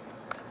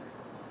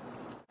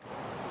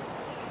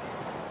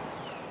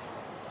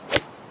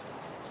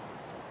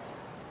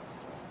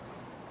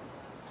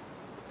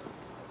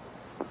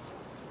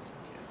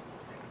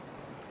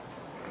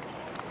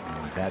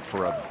 That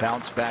for a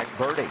bounce back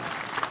birdie.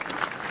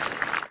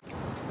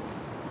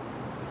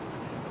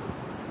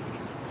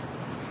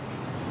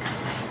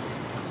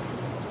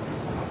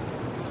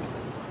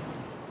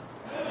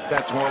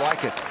 That's more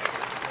like it.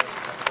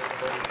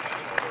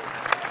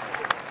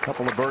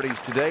 Couple of birdies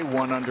today,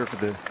 1 under for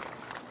the.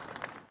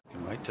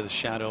 Right to the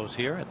shadows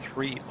here at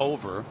 3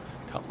 over.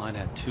 Cut line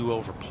at 2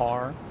 over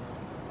par.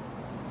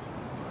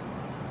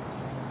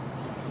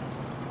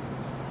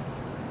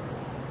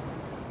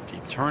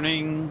 Keep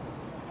turning.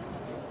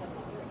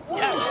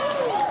 Yes!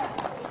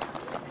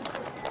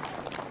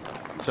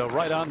 So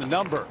right on the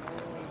number.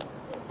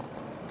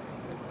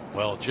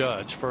 Well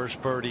judged.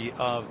 First birdie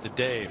of the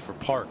day for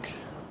Park.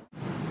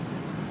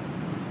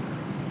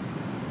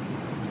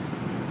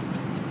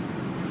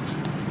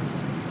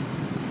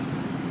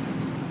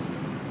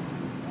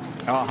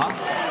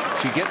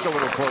 She gets a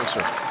little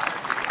closer.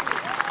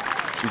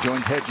 She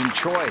joins Hedge and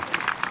Choi.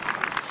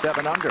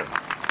 7 under.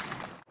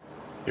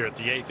 Here at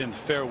the 8th in the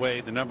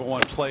fairway, the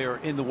 #1 player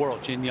in the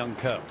world, Jin Young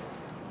Ko.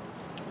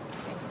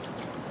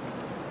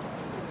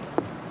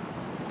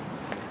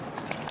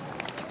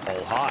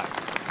 Hole high.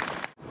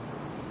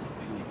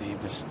 Bailey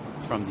Davis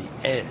from the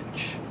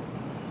edge.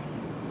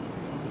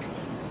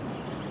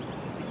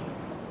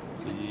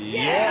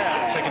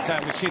 Yeah, second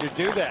time we've seen her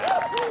do that.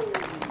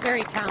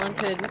 Very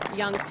talented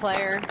young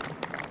player.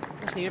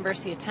 There's the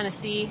University of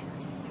Tennessee.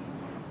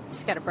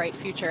 She's got a bright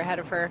future ahead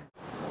of her.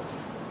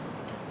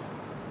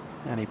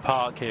 Annie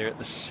Park here at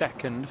the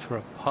 2nd for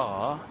a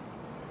par.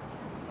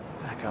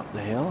 Back up the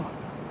hill.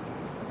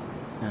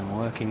 And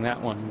working that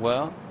one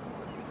well.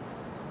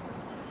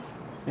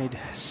 Made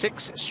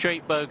 6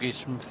 straight bogeys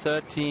from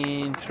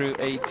 13 through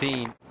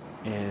 18.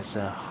 Is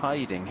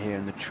hiding here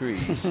in the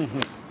trees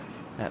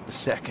at the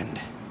 2nd.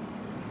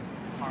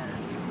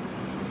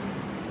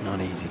 Not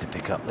easy to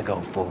pick up the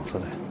golf ball for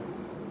the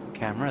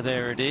camera.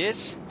 There it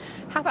is.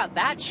 How about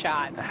that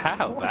shot?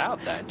 How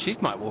about that? She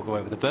might walk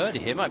away with a birdie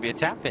here. Might be a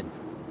tap-in.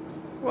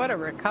 What a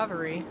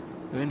recovery.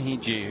 Eun-hee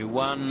Ju, who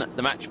won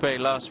the match play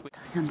last week.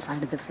 Hand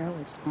side of the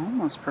fairway is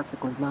almost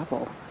perfectly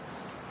level.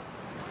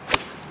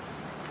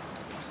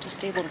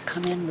 Just able to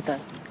come in with a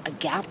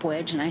gap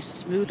wedge, a nice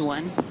smooth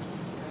one.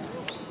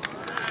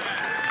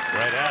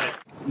 Right at it.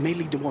 It may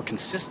lead to more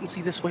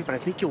consistency this way, but I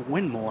think you'll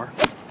win more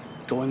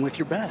going with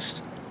your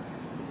best.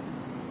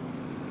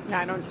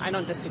 Yeah, I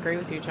don't disagree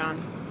with you,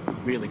 John.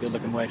 Really good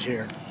looking wedge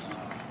here.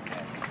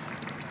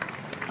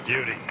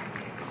 Beauty.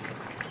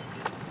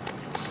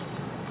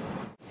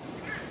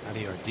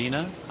 Adi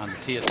Ardina on the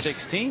tee at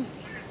 16.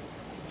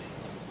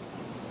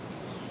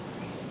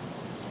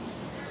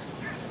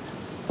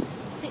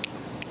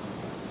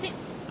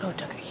 Oh,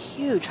 took a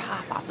huge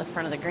hop off the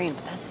front of the green,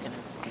 but that's going to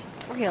be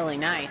really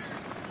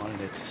nice.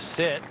 Wanted it to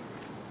sit.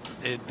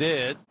 It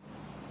did.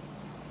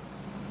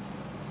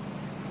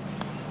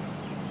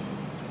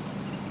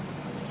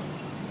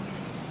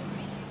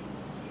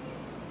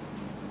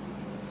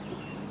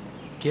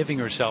 Giving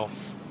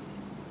herself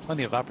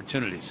plenty of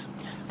opportunities.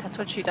 That's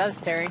what she does,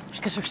 Terry.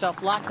 She gives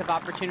herself lots of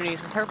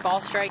opportunities with her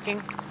ball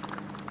striking.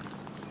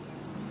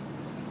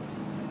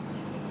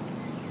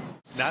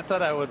 Not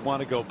that I would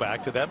want to go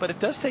back to that, but it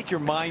does take your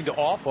mind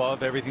off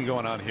of everything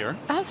going on here.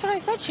 That's what I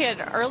said. She had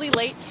an early,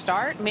 late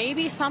start.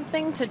 Maybe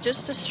something to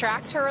just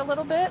distract her a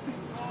little bit.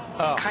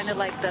 Kind of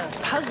like the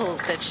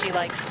puzzles that she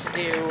likes to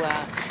do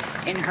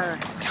in her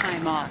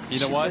time off. You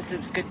know She what? says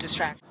it's good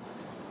distraction.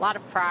 A lot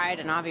of pride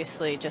and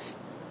obviously just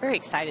very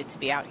excited to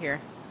be out here.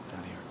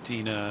 Down here,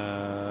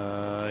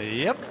 Tina.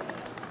 Yep.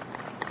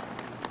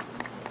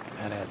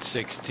 And at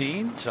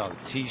 16, saw the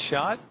tee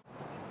shot.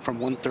 From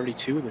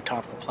 132, the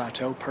top of the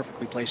plateau,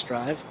 perfectly placed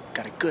drive.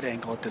 Got a good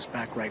angle at this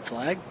back right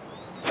flag.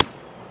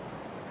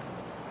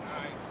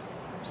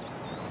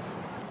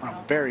 On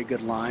a very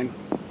good line.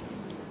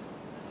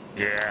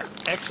 Yeah.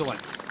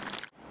 Excellent.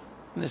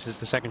 And this is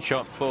the second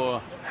shot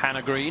for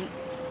Hannah Green,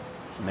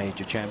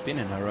 major champion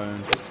in her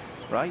own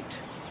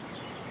right.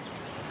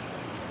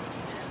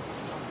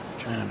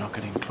 Trying to knock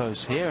it in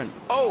close here, and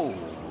oh,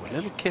 a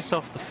little kiss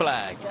off the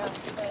flag.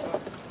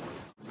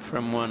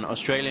 From one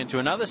Australian to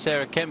another,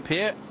 Sarah Kemp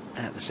here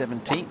at the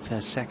 17th,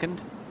 her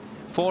second.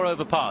 4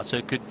 over par,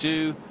 so could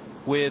do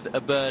with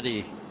a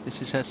birdie.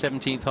 This is her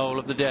 17th hole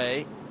of the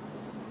day.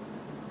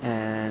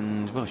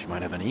 And, well, she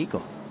might have an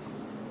eagle.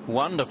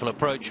 Wonderful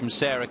approach from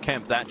Sarah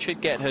Kemp. That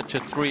should get her to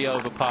 3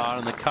 over par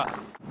in the cut.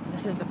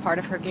 This is the part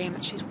of her game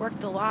that she's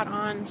worked a lot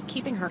on,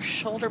 keeping her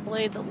shoulder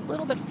blades a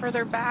little bit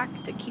further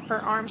back to keep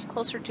her arms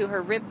closer to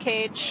her rib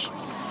cage.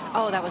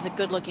 Oh, that was a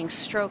good-looking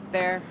stroke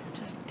there.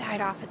 Just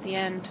died off at the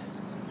end.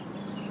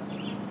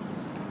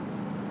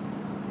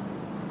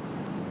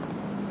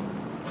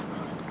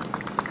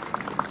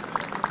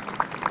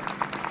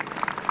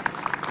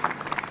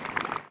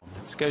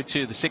 Let's go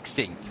to the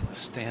 16th.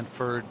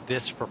 Stanford,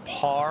 this for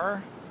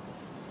par.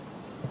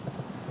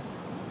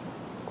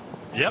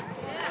 Yep.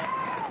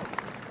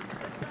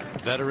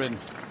 Veteran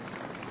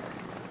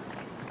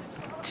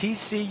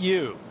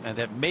TCU and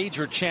that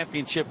major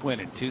championship win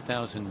in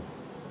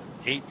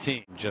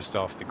 2018 just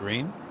off the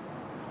green.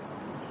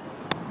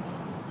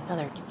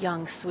 Another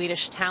young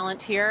Swedish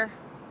talent here.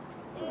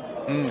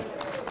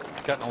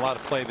 Gotten a lot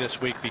of play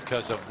this week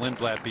because of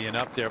Lindblad being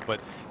up there,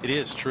 but it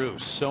is true.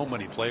 So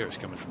many players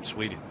coming from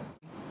Sweden.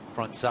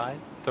 Front side,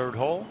 third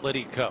hole,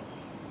 Lydia Ko.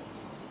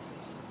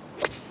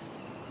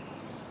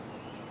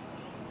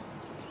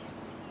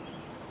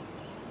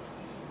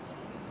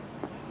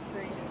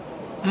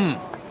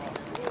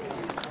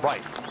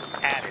 Right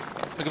at it.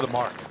 Look at the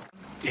mark.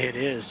 It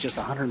is just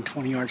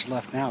 120 yards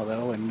left now,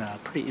 though, and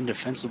pretty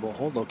indefensible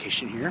hole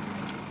location here.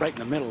 Right in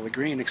the middle of the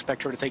green.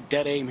 Expect her to take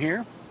dead aim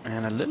here.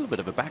 And a little bit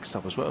of a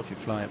backstop as well if you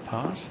fly it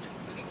past.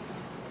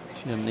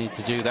 She doesn't need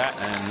to do that,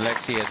 and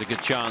Lexi has a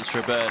good chance for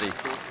a birdie.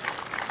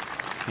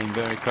 Came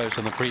very close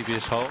on the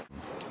previous hole.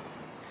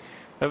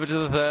 Over to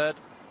the third.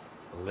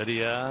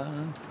 Lydia.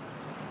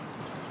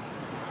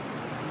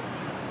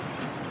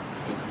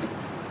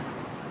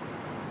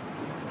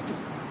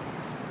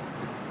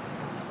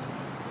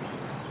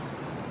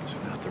 So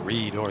not the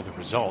read or the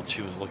result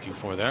she was looking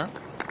for there.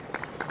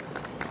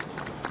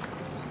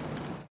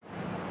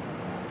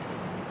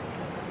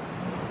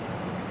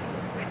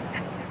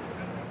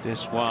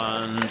 This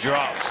one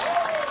drops.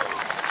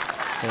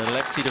 So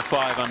Lexi to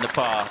 5 under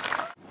par.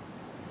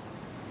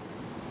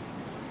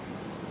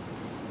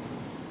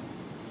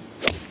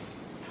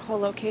 Hole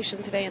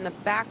location today in the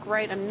back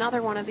right.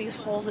 Another one of these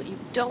holes that you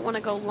don't want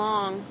to go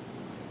long.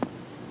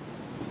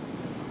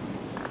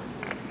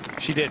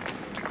 She did.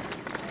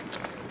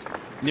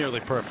 Nearly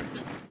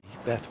perfect.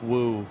 Beth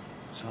Wu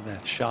saw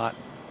that shot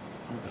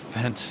over the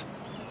fence.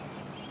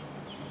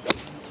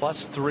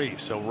 +3,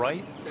 so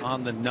right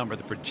on the number,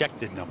 the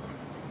projected number.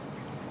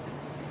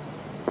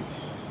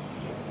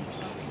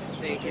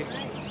 Thank you.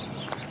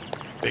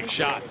 Big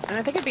shot. And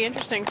I think it'd be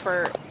interesting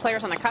for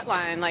players on the cut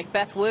line like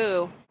Beth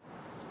Wu.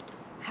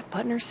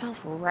 Putting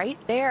herself right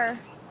there.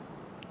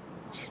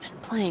 She's been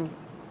playing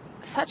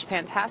such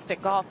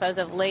fantastic golf as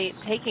of late,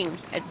 taking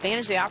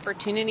advantage of the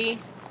opportunity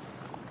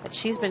that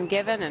she's been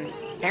given, and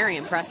very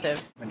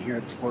impressive. And here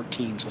at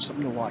 14, so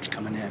something to watch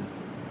coming in.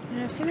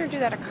 And I've seen her do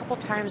that a couple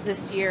times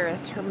this year.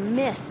 It's her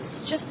miss.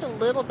 It's just a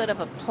little bit of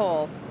a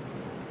pull.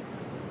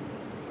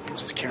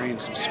 This is carrying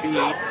some speed.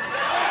 That's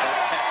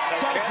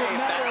okay. Doesn't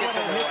matter That gets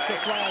when in it the hits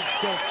the way.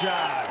 flagstick,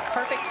 John.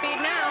 Perfect speed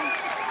now.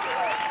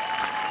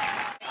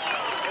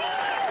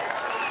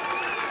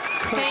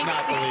 Could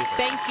not believe it.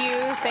 Thank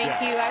you.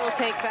 Thank you. I will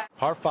take that.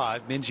 Par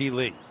 5, Minjee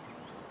Lee.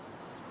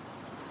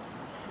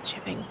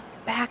 Chipping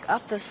back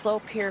up the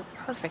slope here.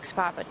 Perfect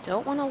spot, but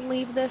don't want to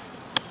leave this.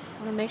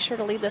 Want to make sure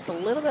to leave this a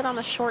little bit on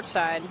the short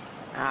side.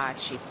 Ah,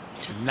 she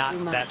took Not too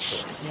much. that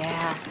short.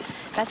 Yeah,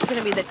 that's going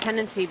to be the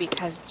tendency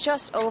because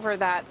just over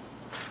that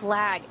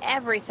flag.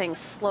 Everything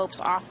slopes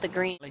off the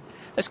green.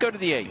 Let's go to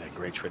the 8th. Yeah,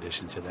 great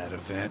tradition to that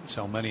event.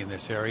 So many in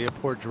this area.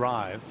 Poor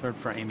drive. Third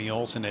for Amy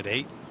Olsen at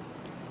 8.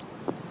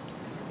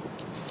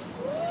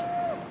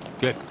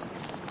 Good.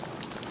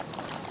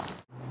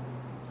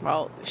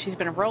 Well, she's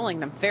been rolling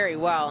them very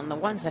well, and the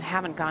ones that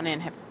haven't gone in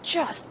have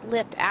just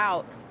lipped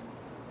out.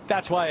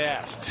 That's why I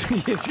asked.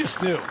 You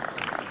just knew.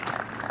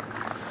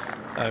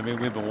 I mean,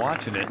 we've been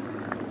watching it.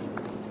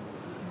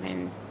 I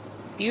mean,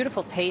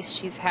 beautiful pace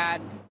she's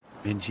had.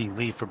 Minjee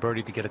Lee for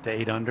birdie to get it to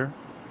 8 under.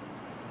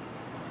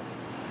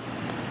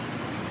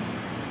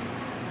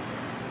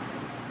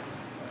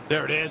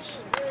 There it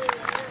is.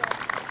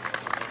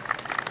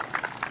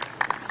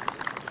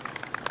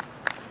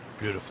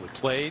 Beautifully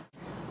played.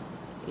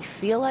 You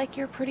feel like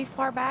you're pretty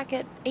far back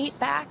at 8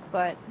 back,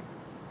 but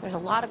there's a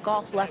lot of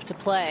golf left to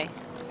play.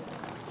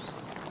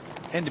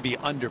 And to be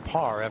under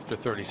par after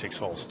 36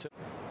 holes, too.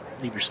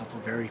 Leave yourself a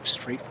very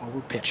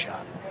straightforward pitch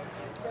shot.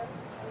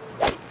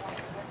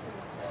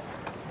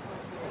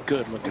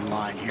 Good looking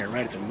line here,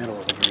 right at the middle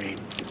of the green.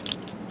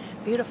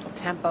 Beautiful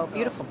tempo,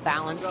 beautiful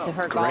balance to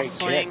her Great golf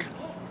swing. kick.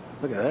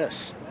 Look at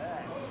this.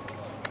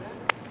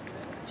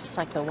 Just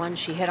like the one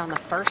she hit on the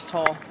first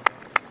hole.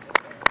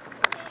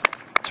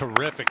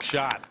 Terrific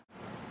shot.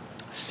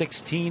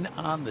 16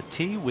 on the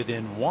tee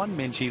within 1,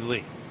 Minjee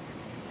Lee.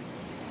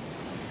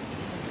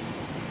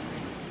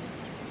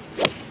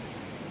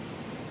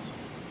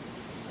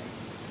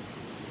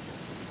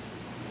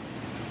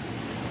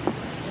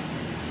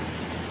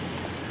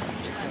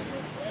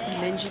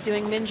 Minjee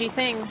doing Minjee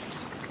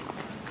things.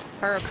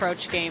 Her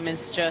approach game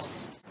is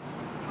just...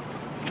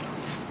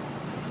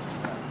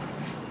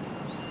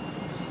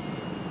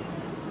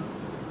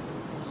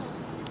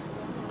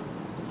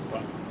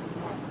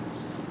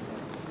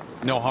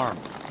 No harm.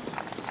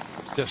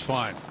 Just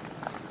fine.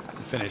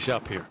 To finish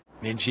up here.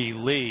 Minjee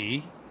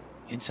Lee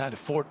inside of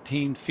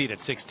 14 feet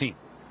at 16.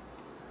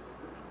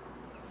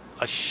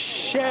 A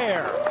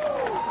share.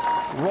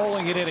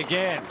 Rolling it in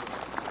again.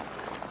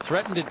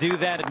 Threatened to do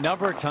that a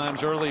number of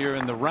times earlier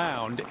in the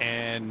round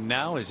and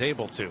now is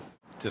able to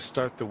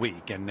start the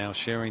week, and now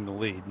sharing the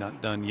lead.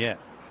 Not done yet.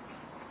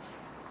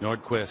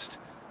 Nordquist,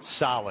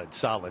 solid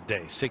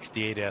day.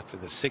 68 after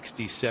the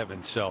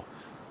 67, so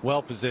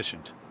well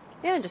positioned.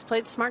 Yeah, just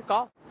played smart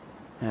golf.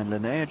 And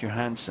Linnea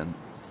Johansson.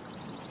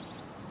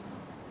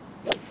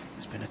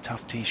 It's been a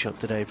tough tee shot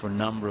today for a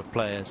number of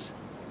players.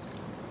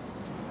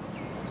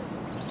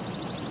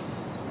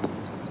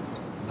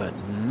 But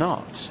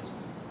not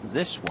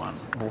this one.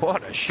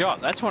 What a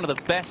shot. That's one of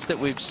the best that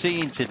we've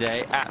seen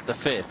today at the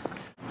 5th.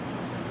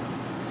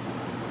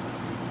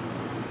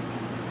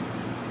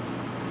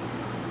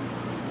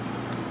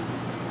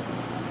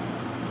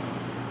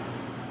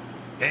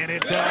 And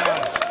it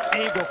does.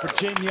 Eagle for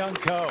Jin Young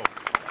Ko.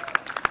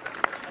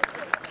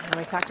 And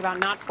we talked about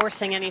not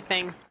forcing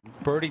anything.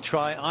 Birdie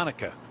try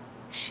Annika.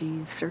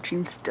 She's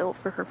searching still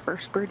for her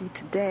first birdie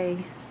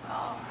today.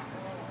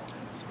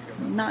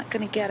 Not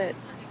going to get it.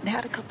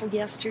 Had a couple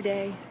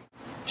yesterday.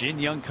 Jin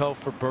Young Ko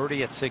for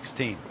birdie at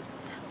 16.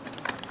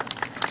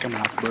 Coming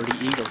off birdie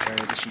eagle there,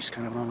 but she's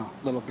kind of on a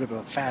little bit of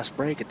a fast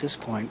break at this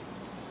point.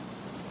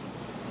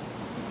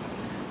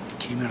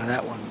 Came out of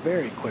that one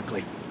very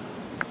quickly.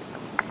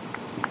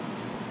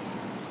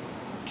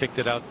 Kicked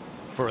it out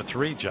for a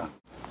 3, John.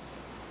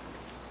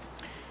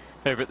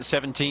 Over at the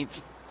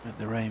 17th, with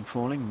the rain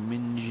falling,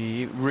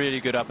 Minjee really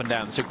good up and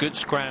down. It's a good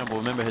scramble.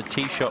 Remember, her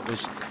tee shot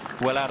was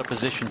well out of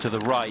position to the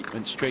right,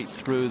 went straight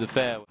through the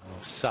fairway.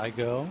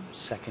 Saigo,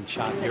 second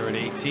shot here at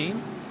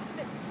 18.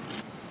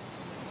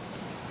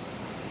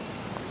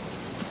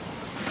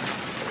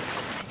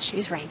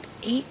 She's ranked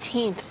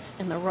 18th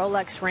in the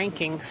Rolex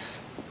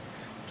rankings.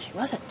 She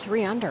was at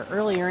 3 under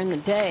earlier in the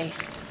day.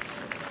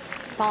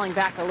 Falling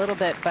back a little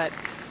bit, but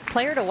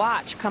player to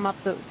watch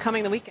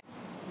coming the weekend.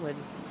 Would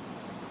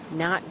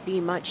not be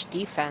much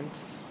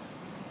defense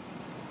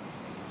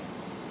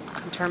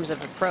in terms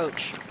of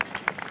approach.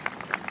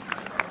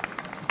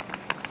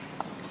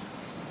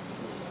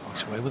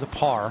 Walks away with a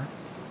par.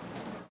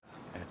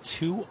 At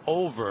 2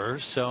 over,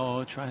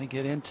 so trying to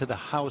get into the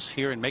house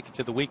here and make it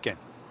to the weekend.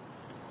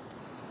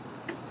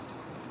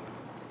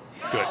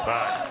 Good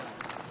putt.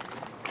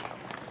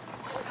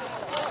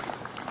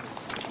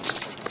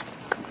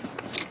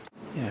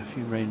 Yeah, a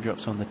few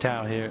raindrops on the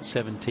tower here at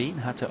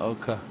 17.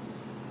 Hataoka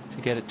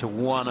to get it to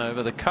 1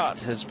 over. The cut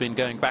has been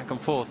going back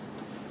and forth.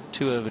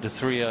 2 over to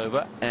 3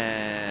 over,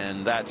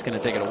 and that's going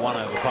to take it a 1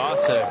 over par,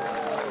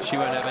 so she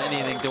won't have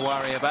anything to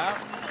worry about.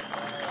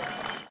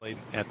 Played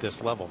at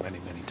this level many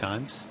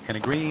times. Hannah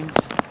Green's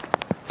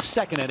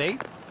second at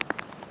 8.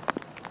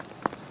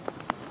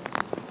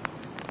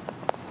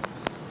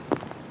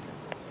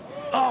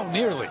 Oh,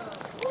 nearly.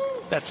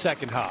 That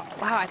second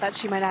hop. Wow, I thought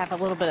she might have a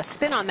little bit of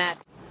spin on that.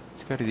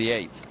 Let's go to the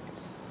 8th.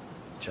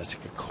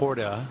 Jessica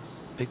Korda,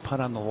 big putt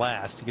on the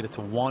last to get it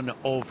to 1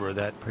 over.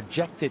 That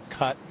projected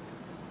cut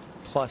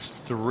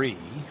 +3.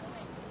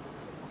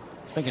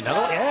 Let's make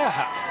another.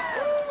 Yeah.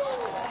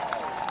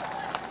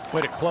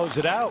 Way to close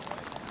it out.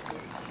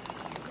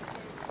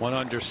 1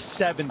 under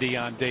 70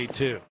 on day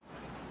 2.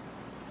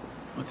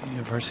 with the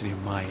University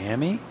of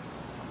Miami.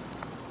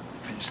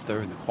 Finished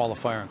third in the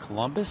qualifier in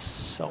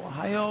Columbus,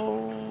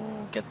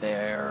 Ohio. Get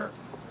there.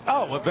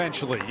 Oh,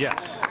 eventually,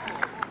 yes.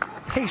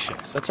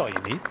 Patience, that's all you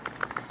need.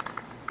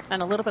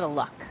 And a little bit of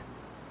luck.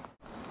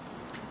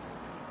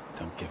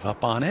 Don't give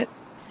up on it.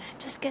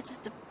 Just gets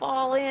it to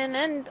fall in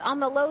and on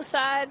the low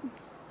side.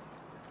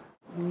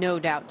 No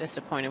doubt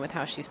disappointed with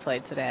how she's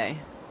played today.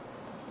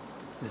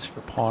 This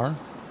for par.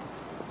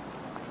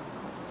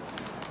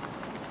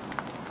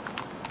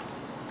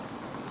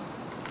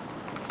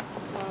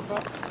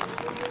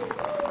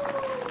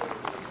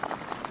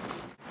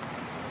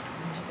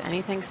 Just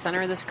anything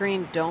center of the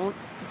screen. Don't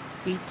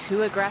be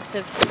too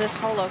aggressive to this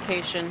hole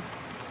location.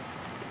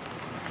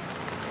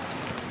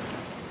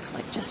 Looks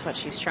like just what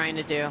she's trying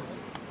to do.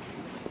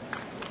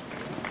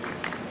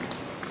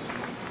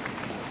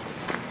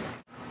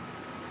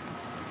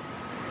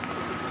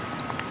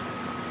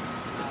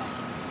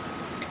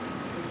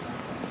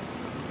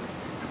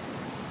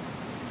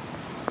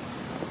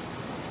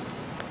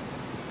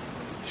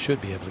 Should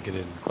be able to get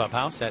it in the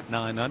clubhouse at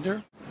 9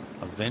 under.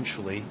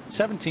 Eventually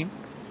 17.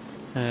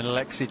 And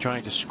Lexi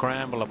trying to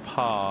scramble a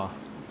par.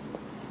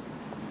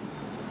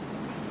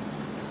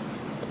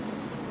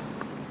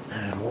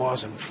 And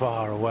wasn't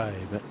far away,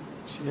 but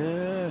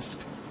just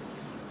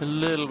a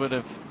little bit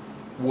of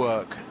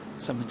work.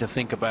 Something to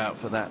think about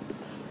for that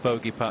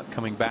bogey putt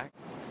coming back.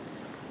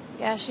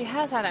 Yeah, she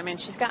has had, I mean,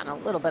 she's gotten a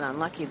little bit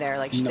unlucky there,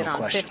 like she did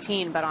on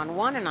 15, but on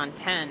 1 and on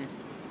 10.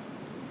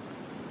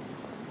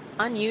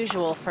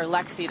 Unusual for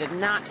Lexi to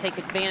not take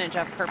advantage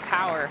of her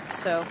power,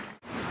 so.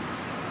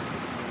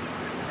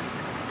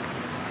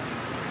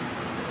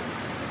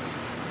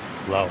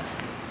 Low.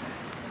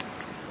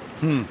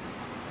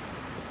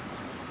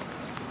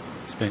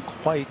 Spent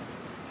quite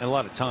a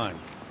lot of time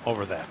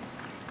over that.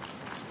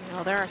 You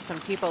know, there are some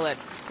people at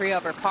 3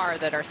 over par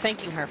that are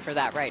thanking her for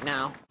that right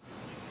now.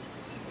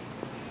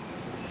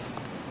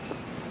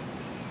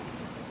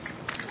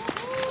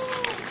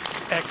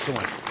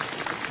 Excellent.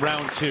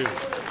 Round 2.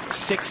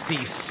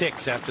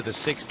 66 after the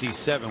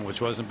 67, which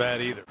wasn't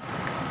bad either.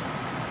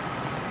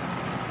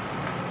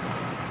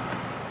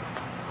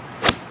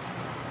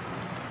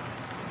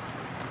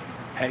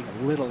 Heading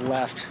a little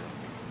left.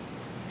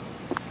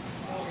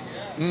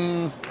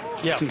 Yeah,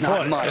 it's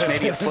not much,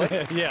 maybe a foot.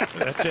 Yeah,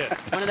 that's it.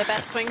 One of the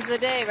best swings of the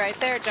day right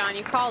there, John.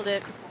 You called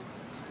it.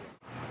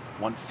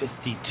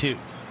 152.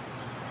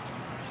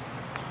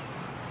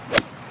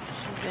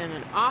 She's in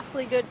an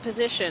awfully good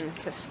position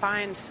to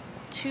find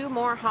 2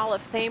 more Hall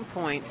of Fame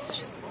points.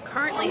 She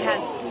currently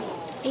has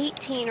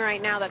 18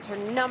 right now. That's her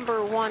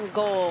 #1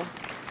 goal,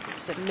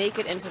 is to make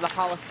it into the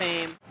Hall of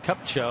Fame.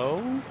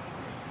 Cupcho.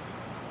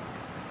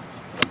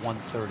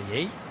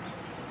 138.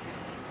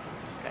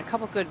 She's got a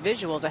couple good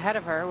visuals ahead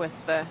of her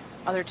with the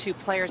other 2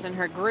 players in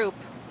her group.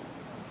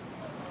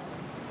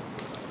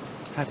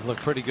 Had to look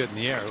pretty good in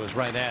the air. It was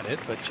right at it,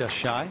 but just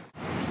shy.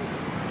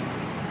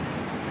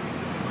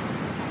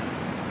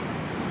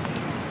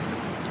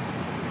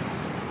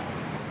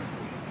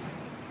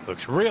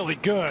 Looks really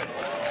good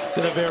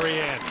to the very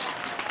end.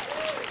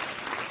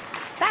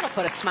 That'll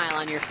put a smile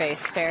on your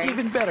face, Terry.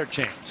 Even better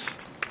chance.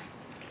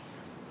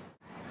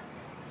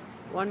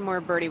 One more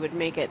birdie would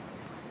make it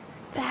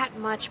that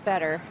much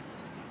better.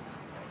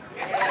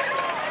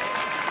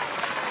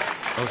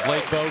 Those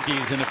late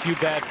bogeys and a few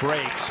bad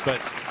breaks, but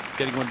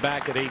getting one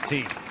back at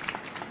 18.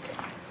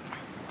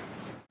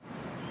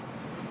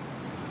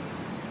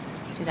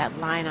 See that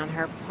line on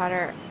her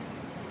putter.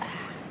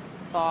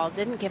 Ball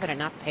didn't give it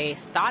enough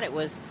pace. Thought it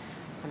was,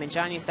 I mean,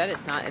 John, you said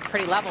it's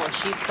pretty level.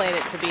 She played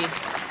it to be a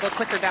little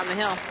quicker down the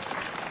hill.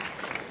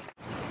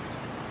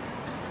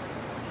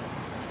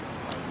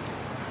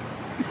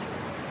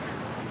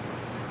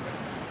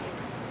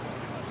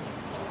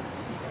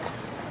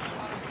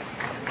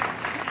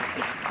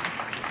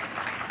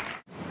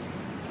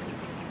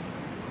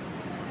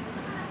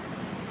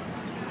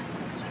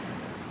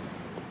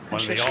 One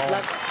of the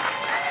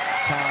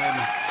all-time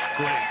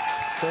greats.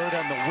 3rd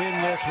on the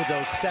win list with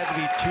those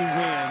 72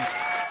 wins.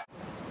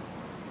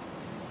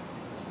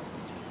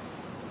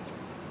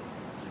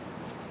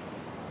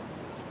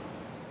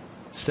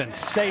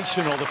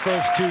 Sensational the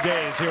first 2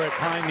 days here at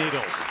Pine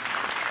Needles.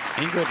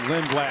 Ingrid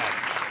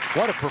Lindblad,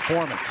 what a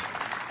performance.